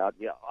signs out.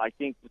 Yeah, I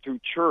think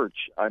through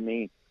church. I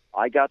mean,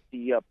 I got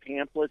the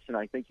pamphlets, and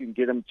I think you can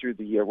get them through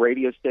the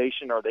radio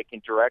station, or they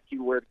can direct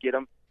you where to get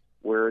them,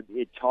 where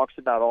it talks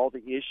about all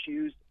the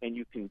issues. And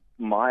you can.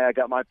 I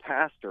got my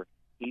pastor.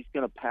 He's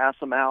going to pass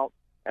them out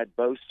at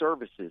both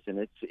services,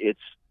 and it's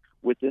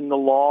within the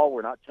law.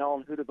 We're not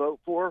telling who to vote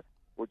for.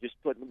 We're just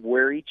putting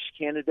where each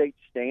candidate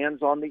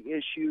stands on the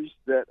issues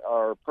that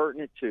are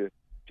pertinent to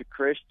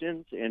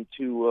Christians and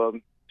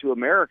to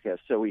America.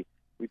 So we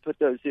put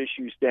those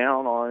issues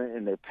down on it,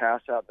 and they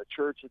pass out in the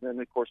church, and then,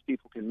 of course,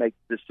 people can make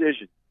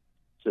decisions.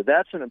 So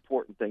that's an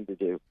important thing to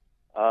do.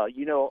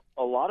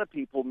 a lot of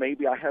people,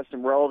 maybe I have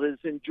some relatives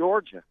in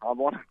Georgia. I'm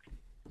going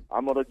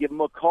to give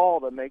them a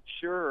call to make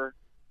sure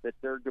that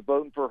they're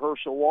voting for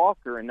Herschel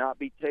Walker and not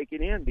be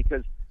taken in,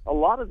 because a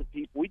lot of the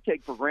people we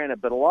take for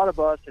granted, but a lot of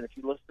us, and if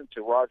you listen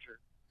to Roger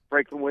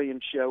Franklin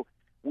Williams' show,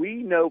 we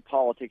know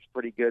politics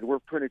pretty good. We're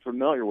pretty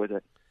familiar with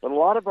it. But a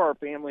lot of our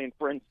family and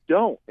friends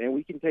don't, and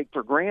we can take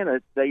for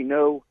granted they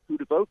know who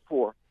to vote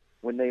for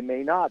when they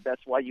may not.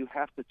 That's why you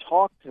have to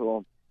talk to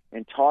them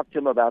and talk to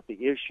them about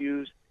the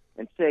issues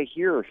and say,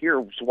 here's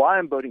why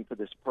I'm voting for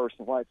this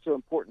person, why it's so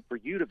important for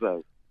you to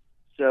vote.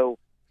 So,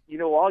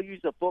 I'll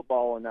use a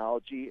football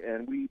analogy,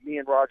 and me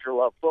and Roger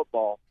love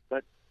football,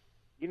 but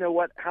you know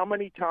what? How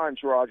many times,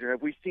 Roger,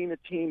 have we seen a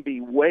team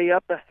be way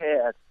up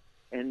ahead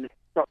and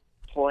start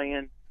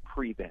playing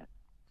prevent?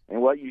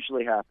 And what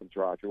usually happens,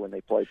 Roger, when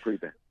they play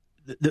prevent?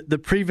 The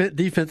prevent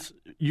defense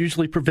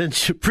usually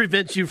prevents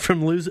you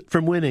from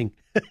winning.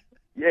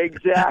 Yeah,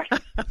 exactly.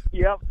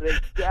 Yep,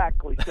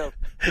 exactly. So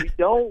we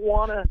don't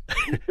want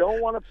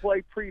to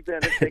play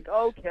prevent and think,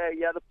 okay,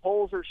 yeah, the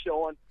polls are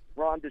showing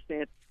Ron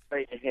DeSantis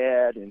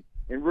ahead and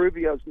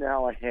Rubio's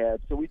now ahead.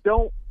 So we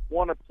don't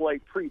want to play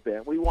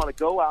prevent. We want to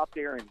go out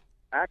there and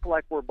act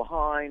like we're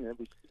behind,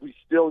 and we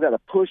still got to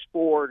push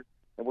forward,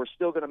 and we're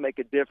still going to make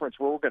a difference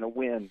where we're going to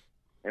win,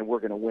 and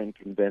we're going to win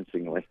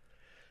convincingly.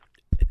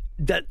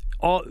 That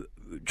all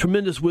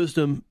tremendous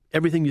wisdom,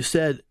 everything you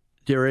said,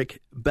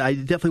 Derek, but I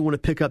definitely want to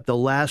pick up the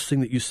last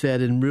thing that you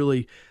said and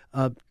really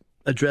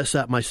address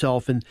that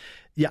myself. And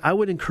yeah, I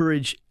would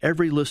encourage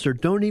every listener,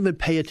 don't even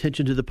pay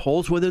attention to the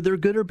polls, whether they're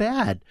good or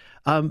bad.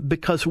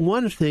 Because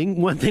one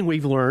thing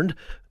we've learned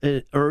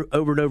over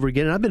and over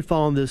again, and I've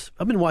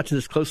been watching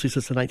this closely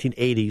since the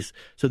 1980s,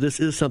 so this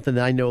is something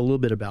that I know a little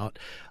bit about.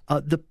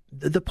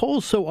 The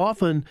polls so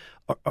often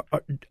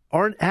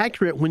aren't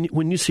accurate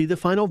when you see the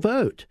final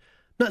vote.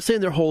 I'm not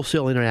saying they're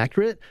wholesale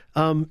inaccurate.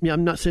 I'm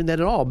not saying that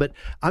at all. But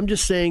I'm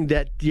just saying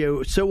that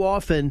so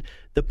often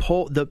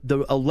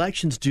the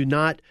elections do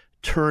not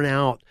turn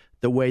out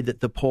the way that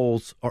the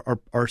polls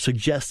are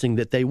suggesting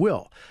that they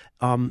will.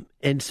 And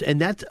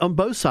that's on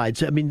both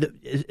sides. I mean,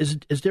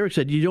 as Derek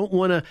said, you don't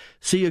want to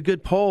see a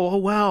good poll. Oh,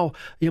 wow,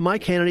 my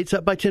candidate's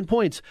up by 10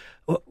 points.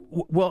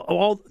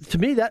 Well, to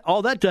me,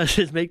 all that does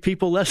is make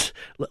people less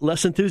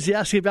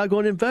enthusiastic about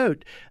going and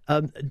vote.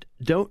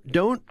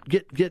 Don't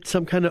get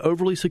some kind of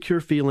overly secure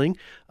feeling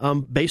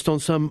based on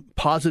some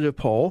positive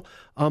poll.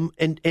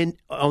 And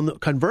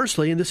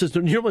conversely, and this is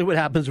normally what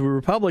happens with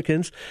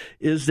Republicans,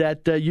 is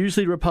that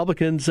usually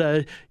Republicans,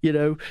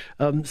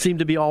 seem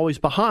to be always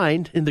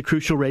behind in the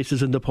crucial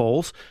races in the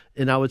polls.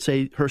 And I would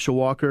say Herschel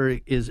Walker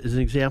is an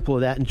example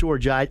of that. In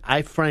Georgia,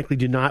 I frankly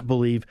do not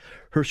believe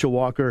Herschel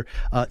Walker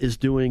is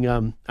doing.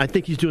 I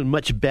think he's doing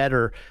much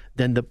better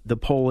than the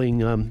polling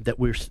that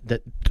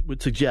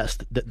would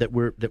suggest that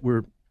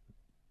we're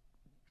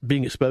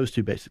being exposed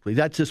to. Basically,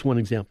 that's just one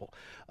example,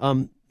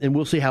 and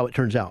we'll see how it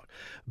turns out.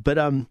 But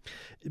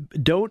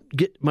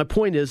my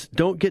point is,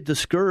 don't get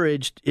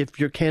discouraged if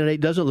your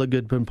candidate doesn't look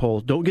good in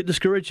polls. Don't get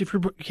discouraged if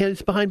your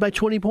candidate's behind by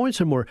 20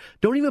 points or more.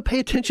 Don't even pay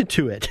attention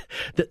to it.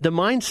 The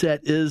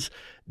mindset is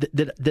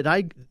that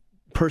I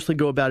personally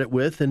go about it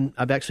with, and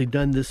I've actually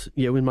done this,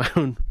 in my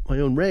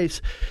own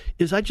race,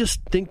 is I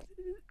just think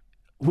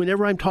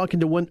whenever I'm talking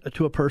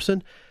to a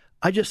person,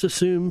 I just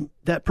assume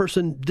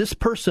this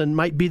person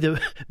might be the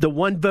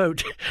one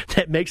vote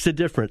that makes a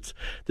difference.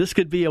 This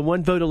could be a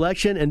one vote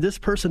election, and this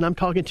person I'm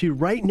talking to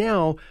right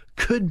now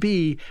could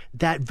be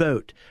that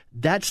vote.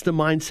 That's the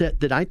mindset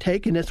that I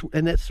take, and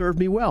that served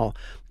me well.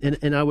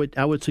 And I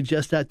would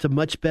suggest that's a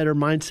much better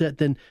mindset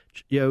than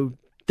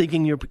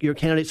thinking your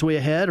candidate's way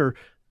ahead or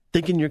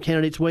thinking your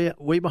candidate's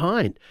way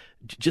behind.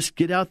 Just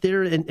get out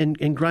there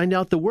and grind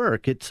out the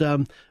work. It's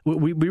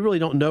we really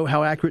don't know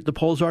how accurate the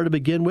polls are to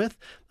begin with.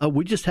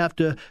 We just have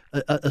to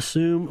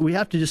assume. We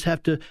have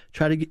to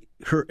try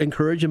to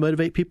encourage and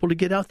motivate people to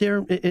get out there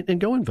and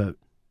go and vote.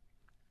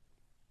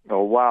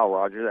 Oh wow,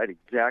 Roger, that's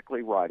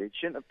exactly right. It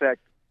shouldn't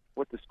affect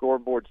what the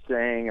scoreboard's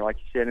saying, like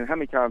you said. And how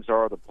many times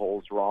are the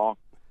polls wrong?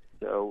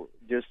 So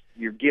just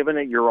you're giving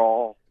it your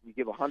all. You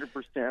give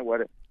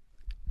 100%.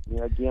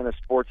 Again, a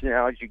sports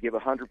analogy, you give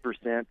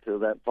 100% to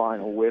that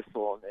final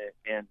whistle,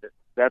 and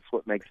that's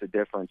what makes a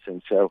difference.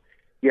 And so,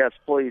 yes,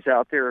 please,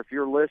 out there, if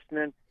you're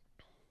listening,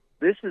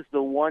 this is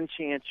the one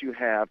chance you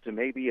have to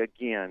maybe,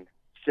 again,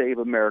 save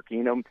America.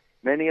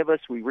 Many of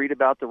us, we read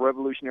about the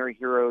revolutionary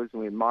heroes,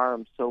 and we admire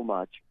them so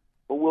much,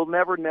 but we'll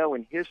never know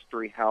in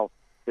history how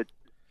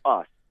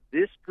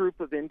this group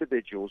of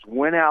individuals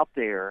went out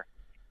there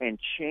and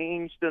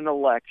changed an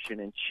election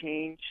and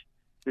changed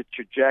the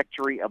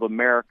trajectory of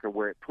America,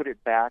 where it put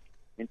it back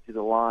into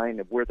the line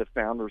of where the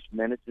founders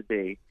meant it to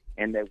be,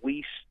 and that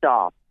we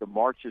stopped the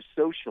march of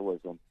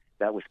socialism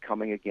that was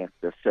coming against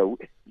us. So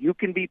you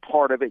can be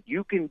part of it.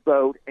 You can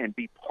vote and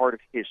be part of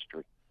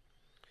history.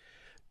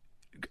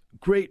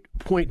 Great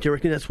point,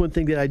 Derek. And that's one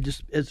thing that I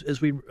just,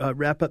 as we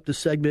wrap up the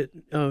segment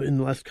in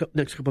the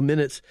next couple of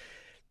minutes,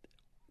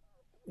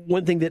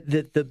 one thing that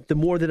the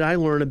more that I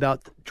learn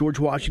about George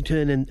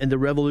Washington and the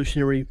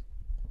revolutionary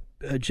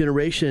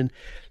generation,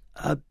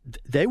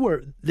 they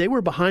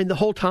were behind the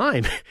whole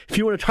time. If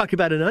you want to talk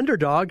about an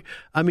underdog,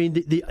 I mean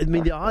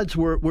the odds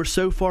were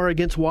so far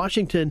against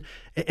Washington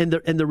and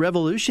the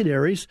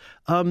revolutionaries.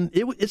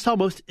 It's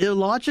almost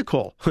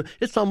illogical.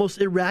 It's almost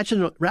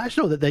irrational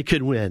that they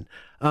could win.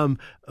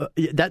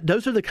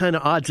 Those are the kind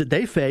of odds that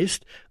they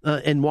faced,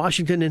 and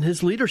Washington and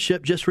his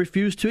leadership just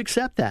refused to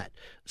accept that.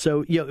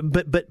 So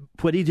but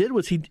what he did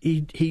was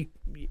he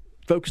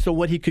focused on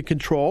what he could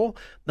control,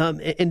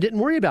 and didn't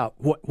worry about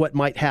what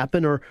might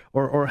happen or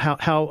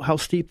how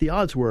steep the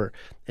odds were.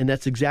 And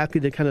that's exactly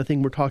the kind of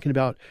thing we're talking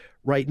about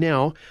right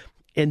now.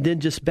 And then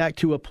just back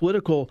to a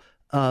political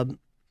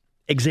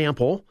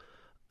example,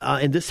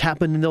 and this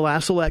happened in the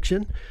last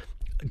election.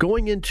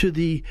 Going into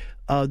the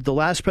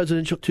last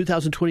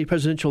 2020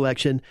 presidential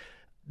election,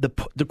 the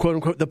quote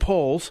unquote the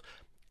polls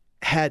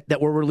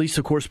that were released,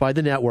 of course, by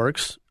the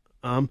networks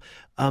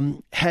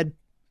had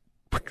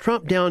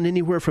Trump down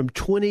anywhere from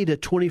 20 to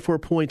 24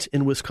 points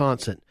in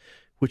Wisconsin,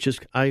 which is,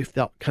 I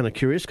felt kind of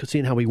curious because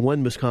seeing how he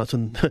won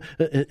Wisconsin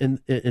in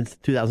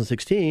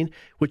 2016,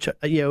 which,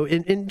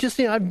 and just,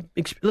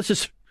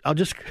 I'll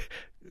just,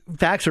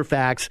 facts are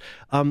facts.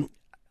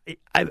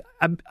 I've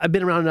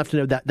been around enough to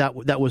know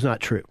that was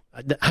not true.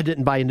 I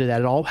didn't buy into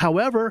that at all.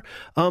 However,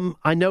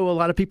 I know a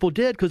lot of people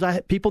did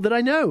because people that I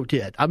know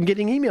did. I'm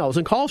getting emails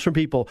and calls from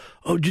people.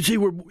 Oh, did you see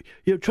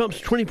where Trump's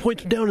 20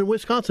 points down in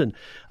Wisconsin?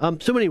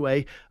 So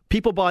anyway,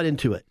 people bought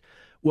into it.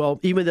 Well,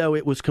 even though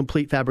it was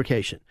complete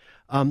fabrication.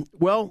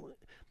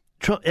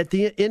 Trump at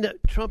the end,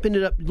 Trump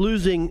ended up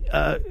losing,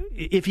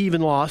 if he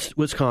even lost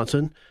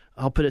Wisconsin.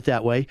 I'll put it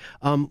that way,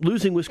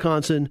 losing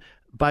Wisconsin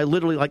by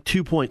literally like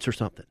 2 points or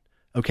something.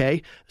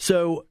 Okay,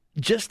 so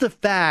just the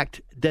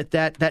fact that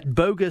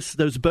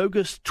those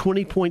bogus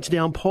 20 points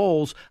down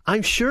polls,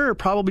 I'm sure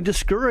probably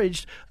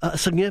discouraged a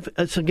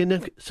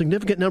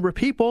significant number of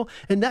people,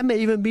 and that may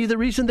even be the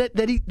reason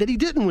that he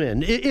didn't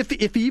win if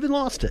he even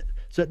lost it.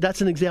 So that's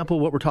an example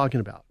of what we're talking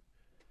about.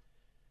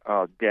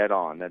 Dead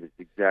on. That is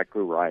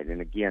exactly right.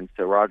 And again,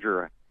 so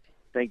Roger,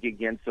 thank you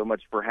again so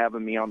much for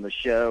having me on the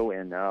show,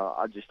 and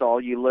just all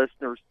you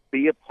listeners,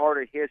 be a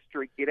part of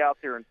history. Get out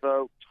there and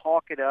vote.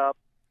 Talk it up.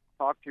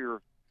 Talk to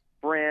your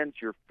friends,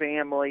 your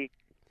family,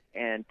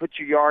 and put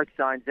your yard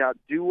signs out.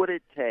 Do what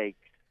it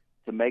takes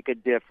to make a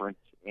difference,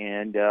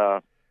 and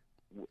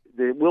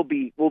we'll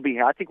be.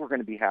 I think we're going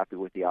to be happy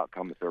with the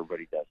outcome if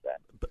everybody does that.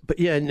 But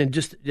yeah, and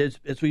just as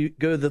we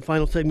go to the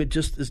final segment,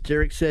 just as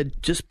Derek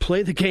said, just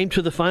play the game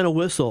to the final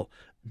whistle.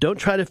 Don't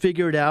try to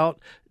figure it out.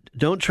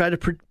 Don't try to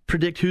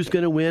predict who's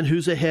going to win,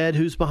 who's ahead,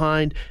 who's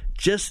behind.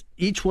 Just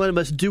each one of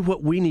us do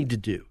what we need to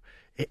do.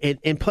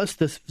 And plus,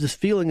 this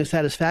feeling of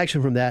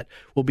satisfaction from that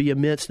will be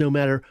immense no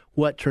matter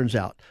what turns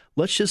out.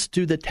 Let's just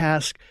do the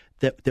task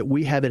that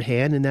we have at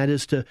hand, and that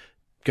is to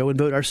go and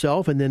vote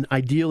ourselves, and then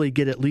ideally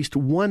get at least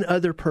one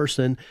other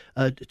person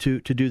to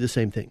do the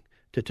same thing,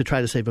 to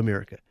try to save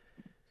America.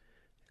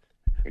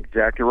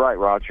 Exactly right,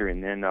 Roger.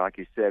 And then, like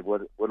you said,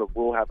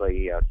 we'll have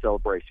a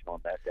celebration on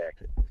that day.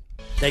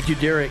 Thank you,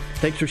 Derek.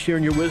 Thanks for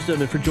sharing your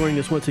wisdom and for joining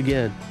us once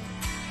again.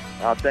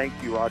 Thank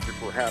you, Roger,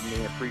 for having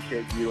me. I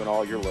appreciate you and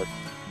all your listeners.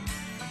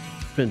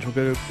 Friends, we'll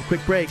go to a quick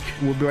break,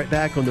 and we'll be right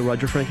back on the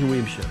Roger Franklin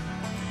Williams Show.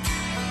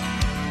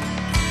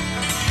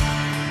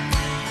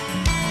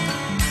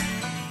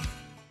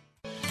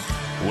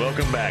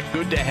 Welcome back.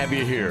 Good to have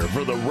you here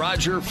for the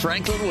Roger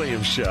Franklin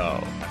Williams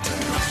Show.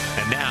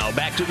 And now,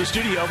 back to the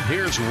studio.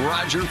 Here's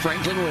Roger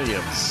Franklin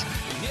Williams.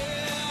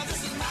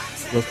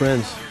 Hello,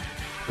 friends.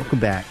 Welcome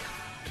back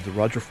to the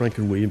Roger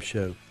Franklin Williams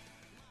Show.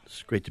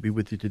 It's great to be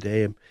with you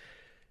today. I'm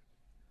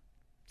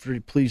very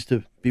pleased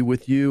to be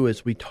with you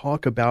as we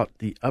talk about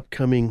the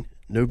upcoming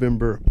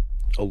November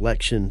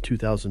election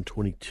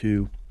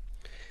 2022.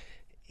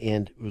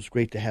 And it was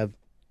great to have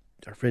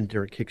our friend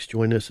Derek Hicks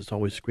join us. It's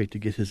always great to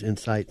get his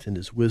insights and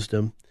his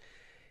wisdom.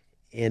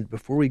 And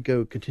before we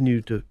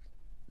continue to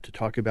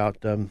talk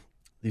about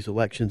these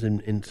elections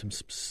and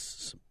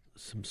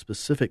some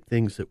specific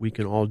things that we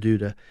can all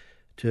do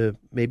to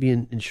maybe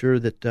ensure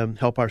that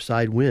help our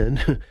side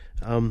win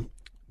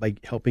by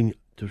helping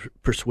to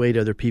persuade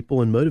other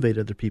people and motivate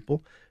other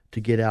people to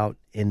get out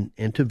and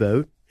to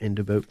vote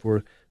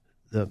for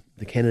the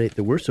candidate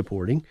that we're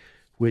supporting,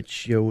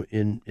 which,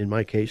 in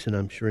my case, and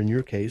I'm sure in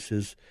your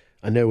case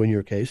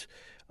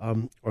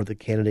are the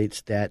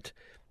candidates that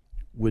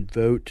would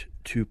vote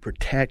to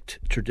protect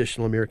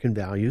traditional American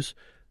values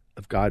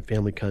of God,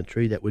 family,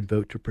 country, that would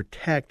vote to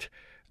protect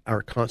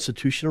our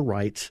constitutional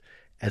rights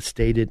as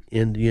stated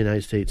in the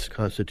United States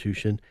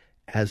Constitution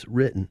as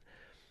written.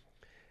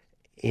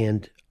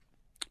 And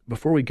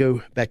before we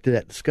go back to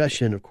that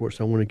discussion, of course,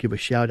 I want to give a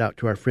shout out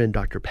to our friend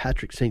Dr.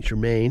 Patrick St.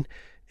 Germain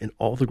and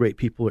all the great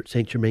people at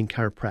St. Germain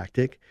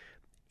Chiropractic,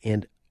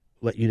 and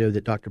let you know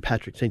that Dr.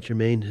 Patrick St.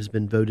 Germain has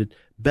been voted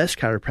best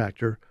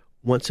chiropractor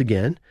once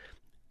again,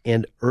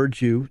 and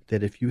urge you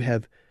that if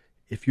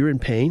you're in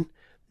pain,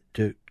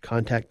 to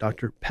contact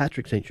Dr.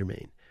 Patrick St.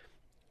 Germain.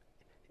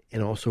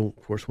 And also,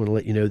 of course, want to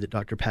let you know that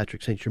Dr.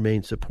 Patrick St.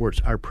 Germain supports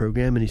our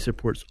program, and he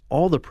supports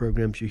all the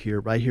programs you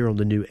hear right here on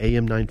the new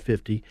AM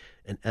 950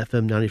 and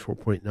FM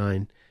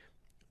 94.9,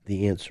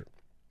 the answer.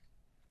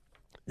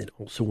 And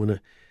also want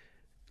to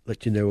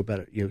let you know about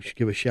it.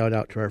 Give a shout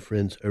out to our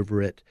friends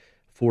over at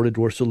Florida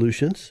Door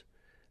Solutions,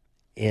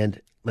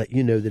 and let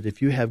you know that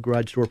if you have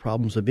garage door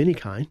problems of any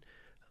kind,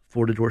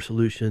 Florida Door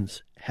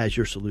Solutions has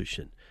your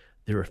solution.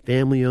 They're a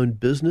family-owned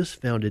business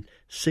founded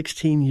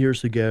 16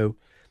 years ago,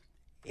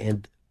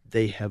 and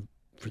they have,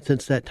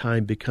 since that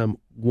time, become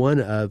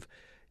one of,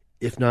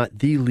 if not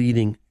the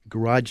leading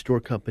garage door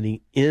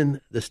company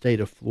in the state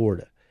of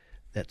Florida.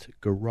 That's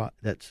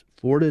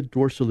Florida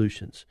Door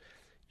Solutions.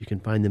 You can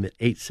find them at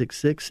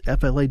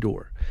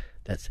 866-FLA-DOOR.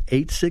 That's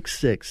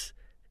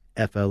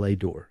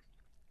 866-FLA-DOOR.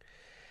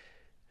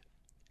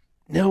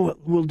 Now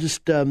we'll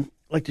just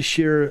like to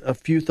share a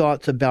few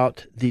thoughts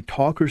about the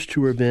Talkers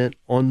Tour event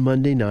on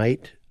Monday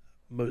night,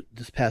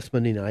 this past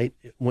Monday night.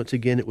 Once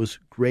again, it was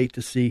great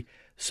to see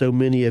so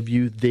many of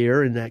you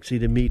there, and actually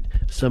to meet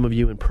some of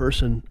you in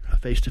person,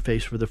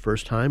 face-to-face for the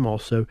first time.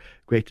 Also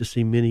great to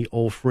see many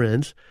old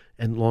friends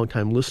and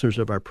longtime listeners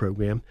of our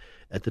program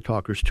at the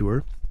Talkers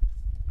Tour.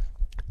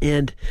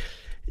 And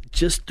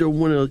just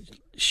want to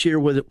share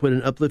what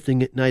an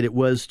uplifting night it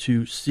was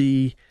to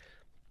see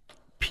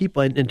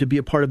people and to be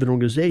a part of an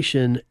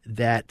organization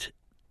that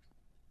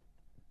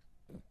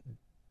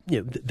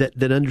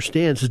that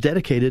understands, is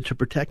dedicated to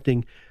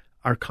protecting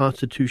our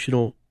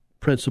constitutional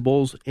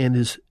principles,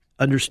 and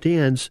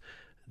understands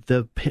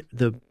the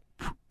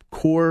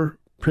core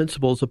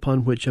principles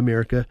upon which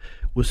America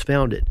was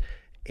founded,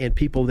 and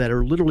people that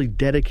are literally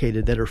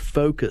dedicated, that are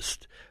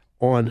focused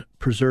on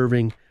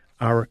preserving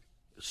our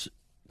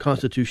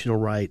constitutional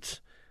rights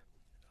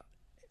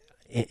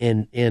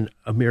and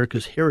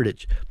America's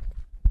heritage.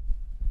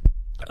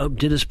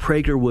 Dennis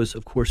Prager was,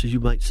 of course, as you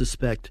might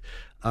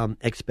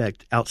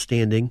expect,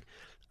 outstanding.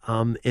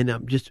 And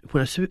just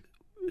when I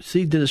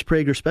see Dennis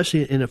Prager,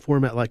 especially in a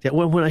format like that,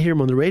 when I hear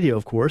him on the radio,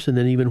 of course, and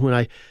then even when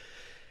I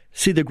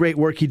see the great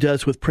work he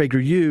does with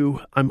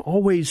PragerU, I'm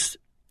always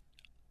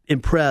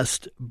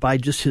impressed by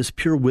just his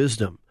pure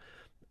wisdom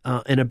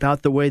and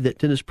about the way that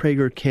Dennis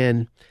Prager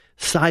can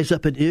size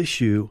up an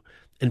issue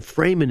and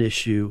frame an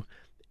issue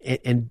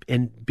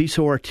and be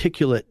so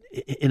articulate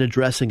in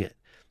addressing it.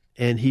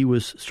 And he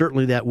was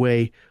certainly that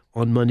way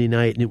on Monday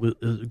night, and it was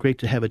great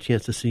to have a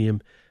chance to see him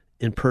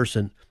in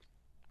person.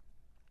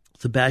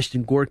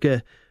 Sebastian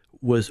Gorka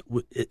is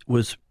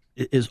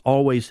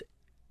always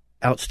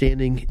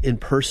outstanding in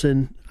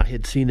person. I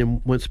had seen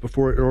him once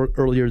before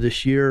earlier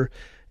this year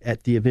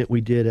at the event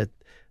we did at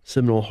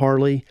Seminole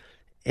Harley.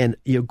 And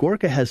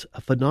Gorka has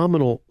a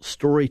phenomenal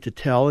story to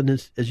tell, and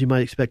as you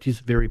might expect, he's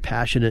very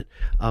passionate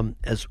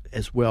as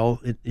well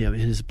in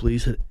his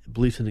beliefs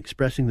in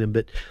expressing them.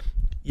 But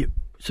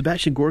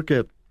Sebastian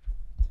Gorka,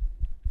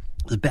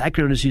 the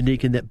background is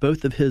unique in that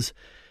both of his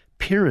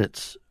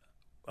parents,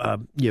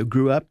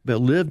 grew up,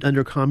 lived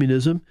under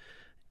communism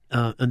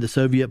in the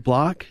Soviet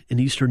bloc in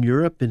Eastern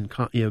Europe and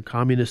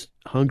communist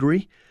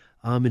Hungary.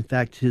 In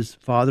fact, his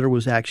father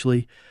was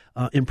actually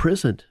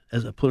imprisoned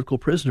as a political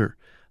prisoner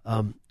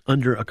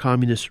under a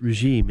communist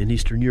regime in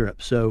Eastern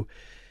Europe. So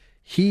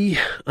he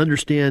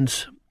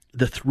understands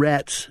the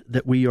threats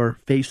that we are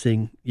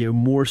facing,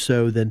 more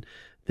so than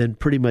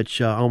pretty much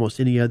almost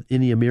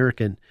any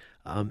American.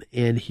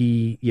 And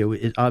he,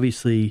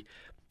 obviously,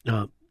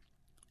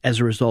 as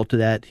a result of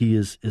that, he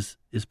is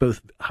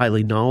both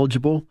highly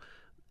knowledgeable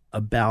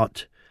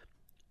about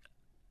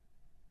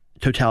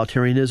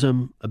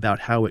totalitarianism, about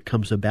how it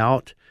comes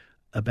about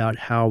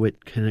how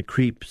it kind of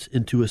creeps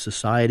into a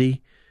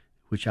society,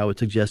 which I would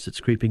suggest it's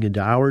creeping into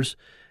ours,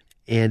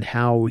 and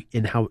how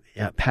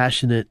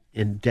passionate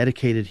and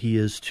dedicated he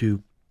is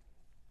to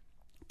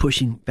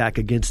pushing back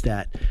against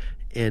that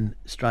and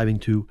striving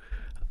to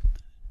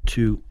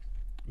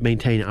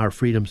maintain our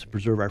freedoms and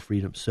preserve our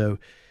freedoms. So,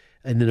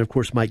 and then of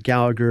course Mike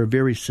Gallagher, a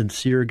very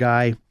sincere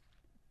guy.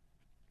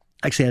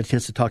 Actually, I had a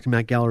chance to talk to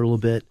Matt Gallagher a little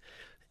bit,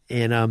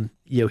 and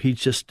he's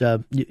just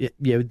the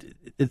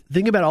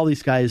thing about all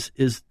these guys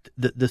is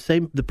the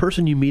same. The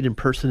person you meet in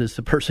person is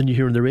the person you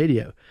hear on the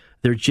radio.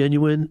 They're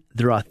genuine,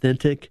 they're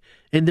authentic,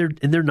 and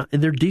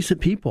they're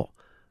decent people.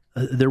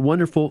 They're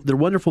wonderful. They're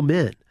wonderful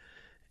men.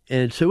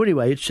 And so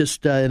anyway, it's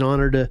just an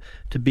honor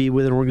to be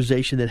with an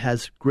organization that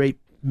has great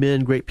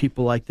men, great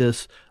people like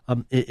this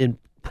in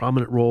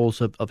prominent roles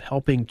of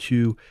helping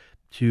to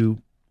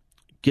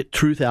get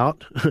truth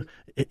out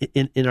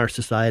in our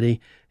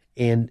society,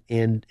 and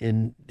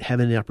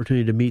having the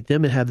opportunity to meet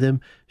them and have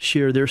them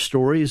share their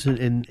stories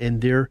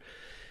and their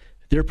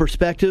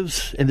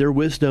perspectives and their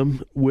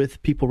wisdom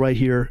with people right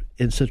here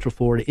in Central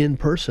Florida in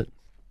person,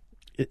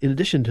 in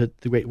addition to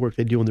the great work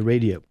they do on the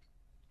radio.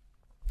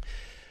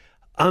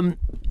 In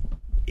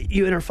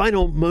our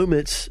final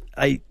moments,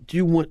 I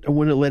want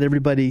to let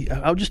everybody,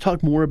 I'll just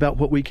talk more about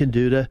what we can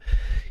do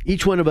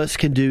each one of us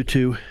can do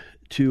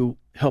to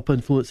help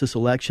influence this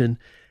election.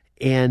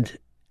 And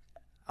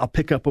I'll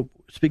pick up,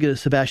 speaking of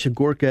Sebastian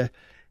Gorka,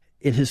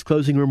 in his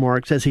closing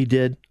remarks, as he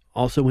did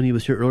also when he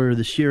was here earlier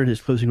this year, in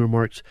his closing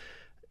remarks,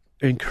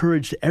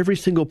 encouraged every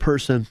single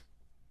person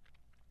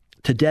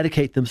to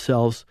dedicate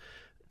themselves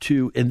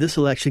to, in this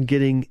election,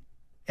 getting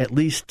at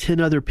least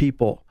 10 other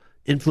people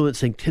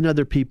influencing 10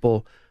 other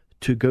people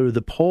to go to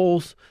the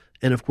polls.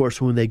 And of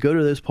course, when they go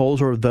to those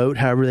polls or vote,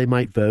 however they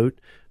might vote,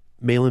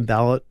 mail-in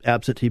ballot,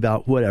 absentee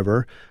ballot,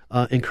 whatever,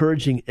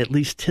 encouraging at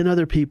least 10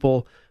 other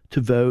people to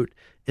vote.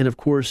 And of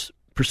course,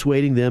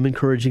 persuading them,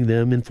 encouraging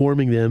them,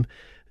 informing them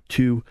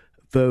to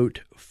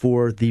vote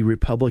for the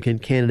Republican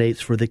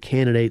candidates, for the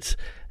candidates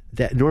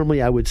that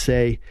normally I would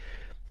say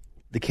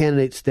the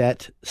candidates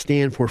that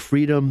stand for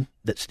freedom,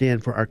 that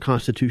stand for our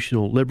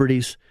constitutional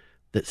liberties,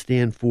 that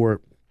stand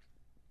for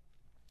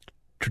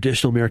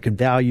traditional American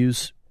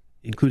values,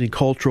 including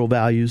cultural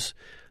values,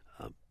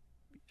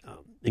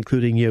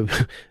 including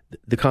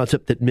the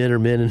concept that men are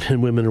men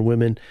and women are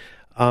women.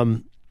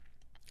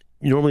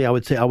 Normally, I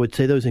would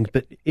say those things,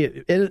 but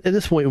at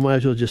this point, we might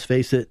as well just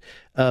face it.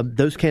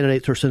 Those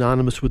candidates are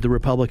synonymous with the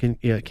Republican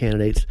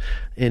candidates,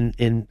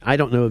 and I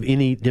don't know of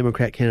any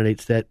Democrat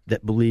candidates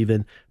that believe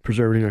in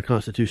preserving our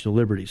constitutional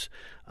liberties.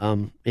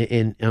 And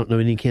I don't know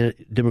any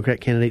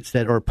Democrat candidates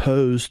that are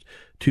opposed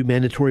to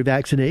mandatory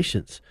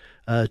vaccinations,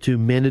 to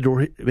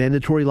mandatory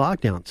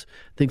lockdowns,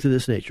 things of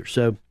this nature.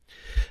 So,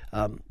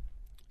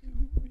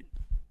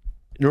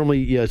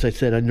 normally, as I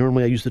said, I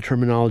use the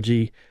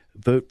terminology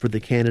vote for the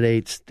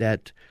candidates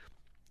that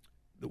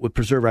would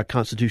preserve our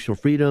constitutional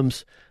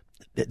freedoms.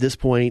 At this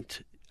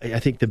point, I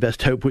think the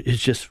best hope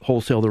is just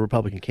wholesale the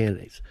Republican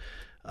candidates.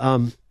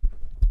 And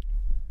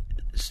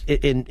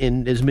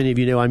as many of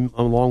you know, I'm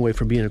a long way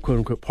from being a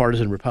quote-unquote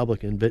partisan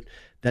Republican, but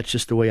that's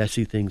just the way I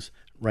see things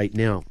right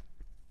now.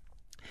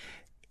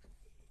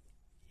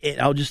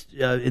 And I'll just,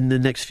 in the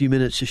next few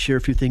minutes, just share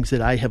a few things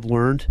that I have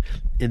learned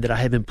and that I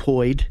have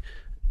employed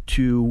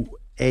to,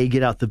 A,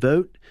 get out the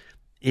vote,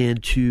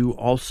 and to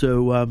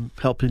also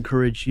help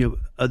encourage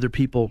other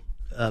people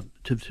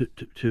to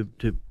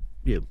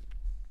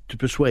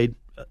persuade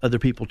other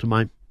people to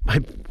my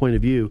point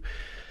of view.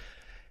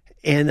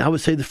 And I would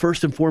say the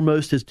first and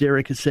foremost, as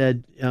Derek has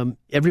said,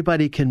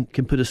 everybody can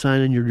put a sign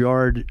in your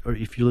yard, or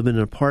if you live in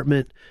an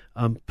apartment,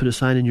 put a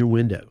sign in your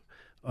window,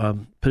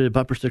 put a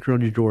bumper sticker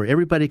on your door.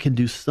 Everybody can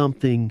do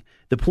something.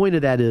 The point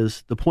of it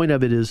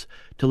is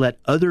to let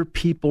other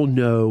people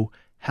know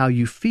how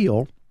you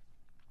feel,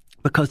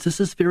 because this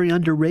is very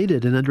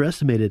underrated and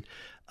underestimated.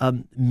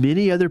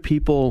 Many other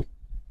people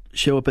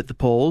show up at the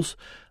polls,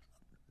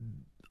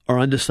 are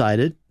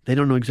undecided. They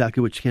don't know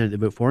exactly which candidate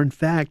to vote for. In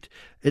fact,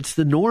 it's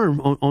the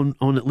norm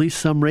on at least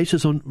some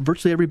races on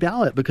virtually every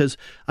ballot, because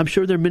I'm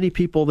sure there are many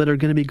people that are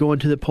going to be going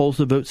to the polls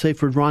to vote, say,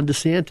 for Ron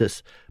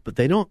DeSantis, but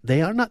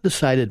they are not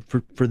decided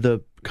for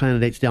the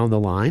candidates down the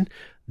line.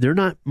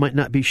 Might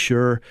not be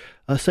sure.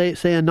 Say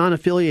a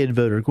non-affiliated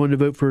voter going to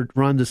vote for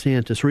Ron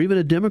DeSantis, or even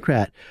a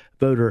Democrat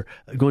voter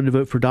going to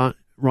vote for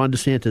Ron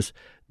DeSantis.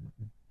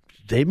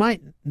 They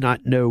might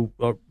not know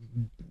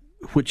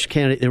which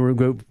candidate they were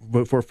going to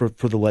vote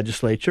for the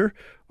legislature,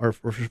 or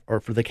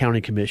for the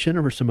county commission,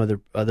 or for some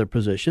other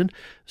position.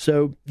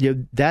 So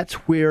that's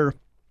where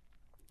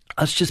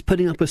us just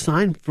putting up a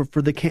sign for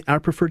our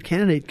preferred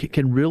candidate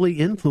can really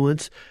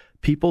influence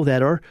people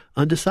that are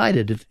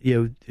undecided.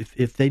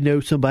 If they know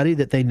somebody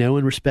that they know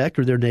and respect,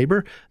 or their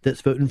neighbor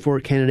that's voting for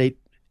candidate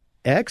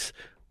X,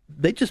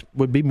 they just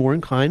would be more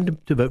inclined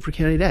to vote for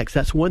candidate X.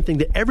 That's one thing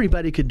that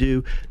everybody could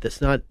do. That's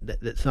not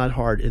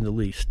hard in the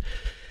least.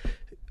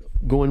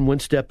 Going one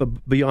step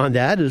beyond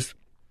that is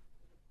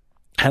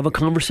have a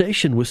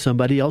conversation with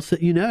somebody else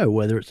that you know,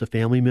 whether it's a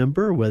family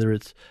member, whether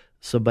it's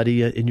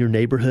somebody in your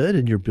neighborhood,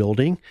 in your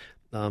building,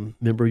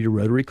 member of your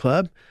Rotary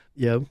Club,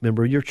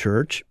 member of your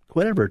church,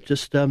 whatever.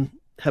 Just have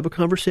a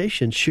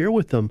conversation, share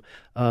with them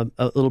a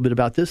little bit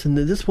about this. And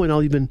at this point,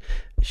 I'll even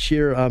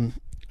share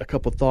a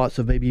couple thoughts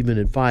of maybe even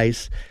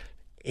advice.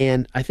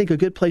 And I think a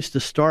good place to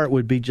start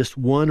would be just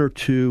one or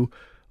two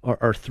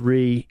or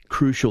three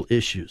crucial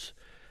issues.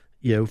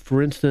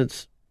 For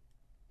instance,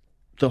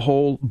 the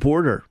whole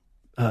border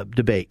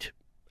debate.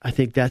 I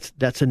think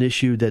that's an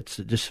issue that's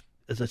just,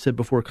 as I said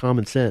before,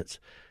 common sense.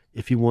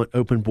 If you want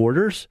open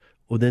borders,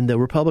 well, then the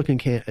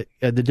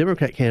the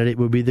Democrat candidate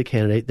would be the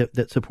candidate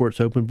that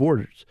supports open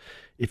borders.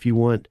 If you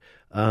want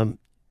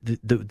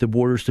the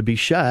borders to be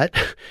shut,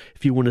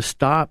 if you want to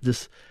stop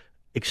this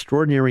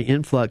extraordinary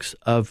influx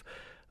of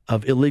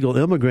illegal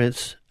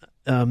immigrants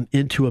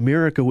into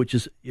America, which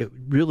is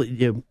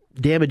really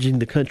damaging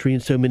the country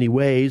in so many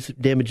ways,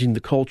 damaging the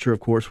culture,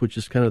 of course, which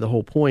is kind of the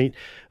whole point,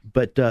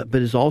 but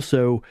is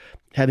also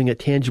having a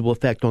tangible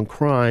effect on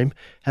crime,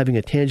 having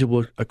a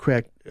tangible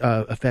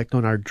effect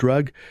on our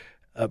drug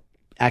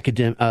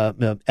epidemic,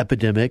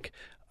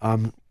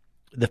 the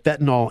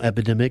fentanyl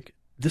epidemic.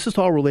 This is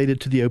all related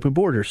to the open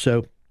borders.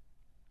 So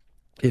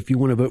if you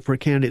want to vote for a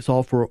candidate that's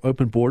all for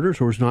open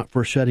borders or is not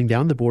for shutting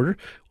down the border,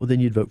 well, then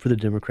you'd vote for the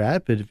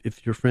Democrat. But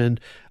if your friend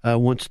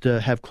wants to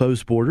have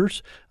closed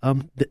borders,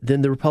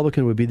 then the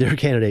Republican would be their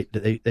candidate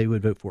that they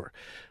would vote for.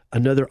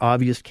 Another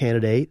obvious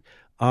candidate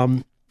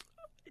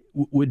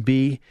would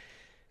be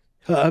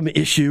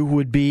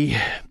the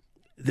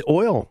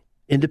oil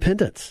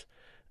independence.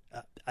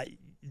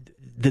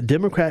 The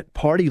Democrat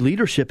Party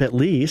leadership, at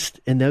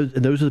least, and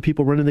those are the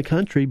people running the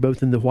country,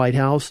 both in the White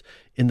House,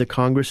 in the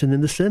Congress, and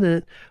in the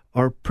Senate,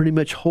 are pretty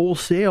much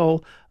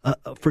wholesale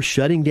for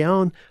shutting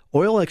down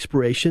oil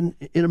exploration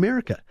in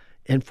America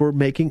and for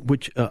making,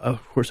 which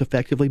of course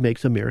effectively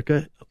makes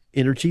America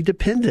energy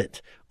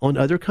dependent on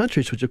other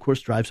countries, which of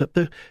course drives up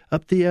the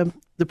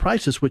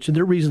prices. Which, and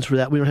there are reasons for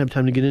that we don't have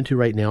time to get into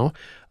right now.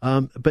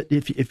 But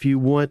if you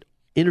want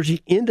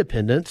energy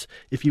independence,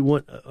 if you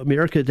want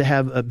America to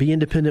have be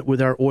independent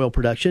with our oil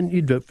production,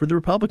 you'd vote for the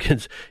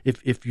Republicans.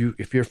 If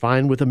you're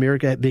fine with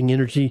America being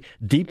energy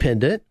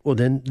dependent, well,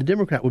 then the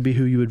Democrat would be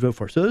who you would vote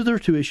for. So those are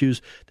two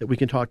issues that we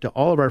can talk to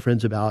all of our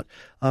friends about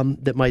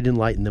that might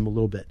enlighten them a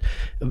little bit.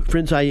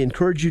 Friends, I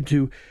encourage you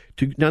to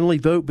not only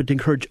vote, but to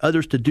encourage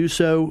others to do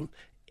so.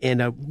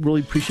 And I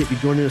really appreciate you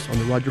joining us on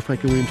the Roger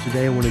Franklin Williams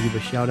Today. I want to give a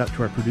shout out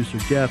to our producer,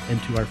 Jeff,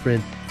 and to our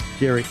friend,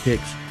 Derek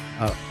Hicks,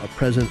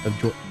 president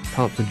of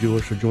Thompson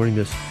Jewelers, for joining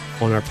us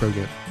on our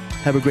program.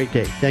 Have a great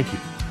day. Thank you.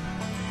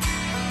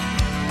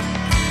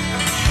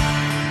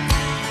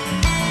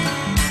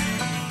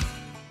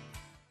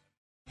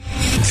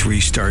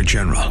 Three-star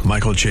General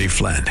Michael J.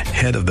 Flynn,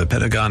 head of the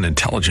Pentagon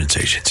Intelligence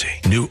Agency,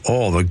 knew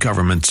all the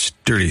government's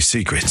dirty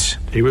secrets.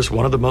 He was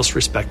one of the most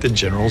respected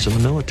generals in the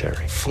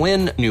military.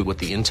 Flynn knew what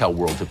the intel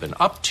world had been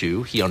up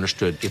to. He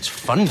understood its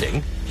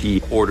funding.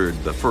 He ordered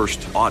the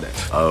first audit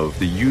of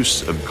the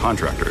use of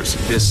contractors.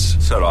 This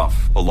set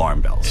off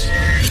alarm bells.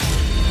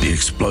 The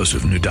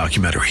explosive new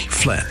documentary,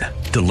 Flynn,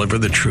 Deliver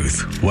the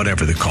Truth,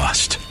 Whatever the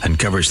Cost,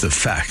 uncovers the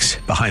facts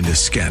behind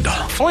this scandal.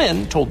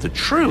 Flynn told the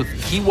truth.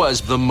 He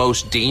was the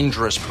most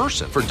dangerous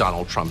person for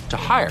Donald Trump to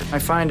hire. I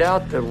find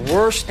out the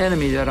worst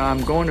enemy that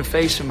I'm going to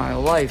face in my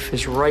life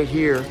is right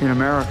here in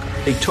America.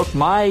 They took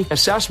my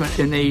assessment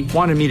and they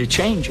wanted me to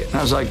change it. And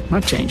I was like, I'm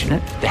not changing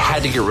it. They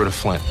had to get rid of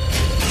Flynn.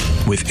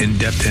 With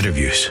in-depth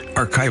interviews,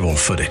 archival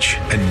footage,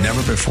 and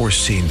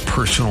never-before-seen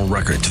personal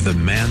records of the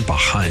man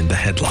behind the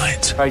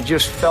headlines. I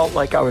just felt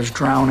like I was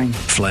drowning.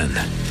 Flynn,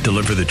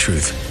 Deliver the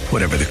Truth,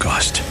 Whatever the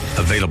Cost.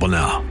 Available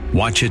now.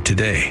 Watch it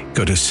today.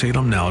 Go to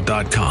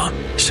salemnow.com.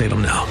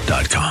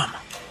 salemnow.com.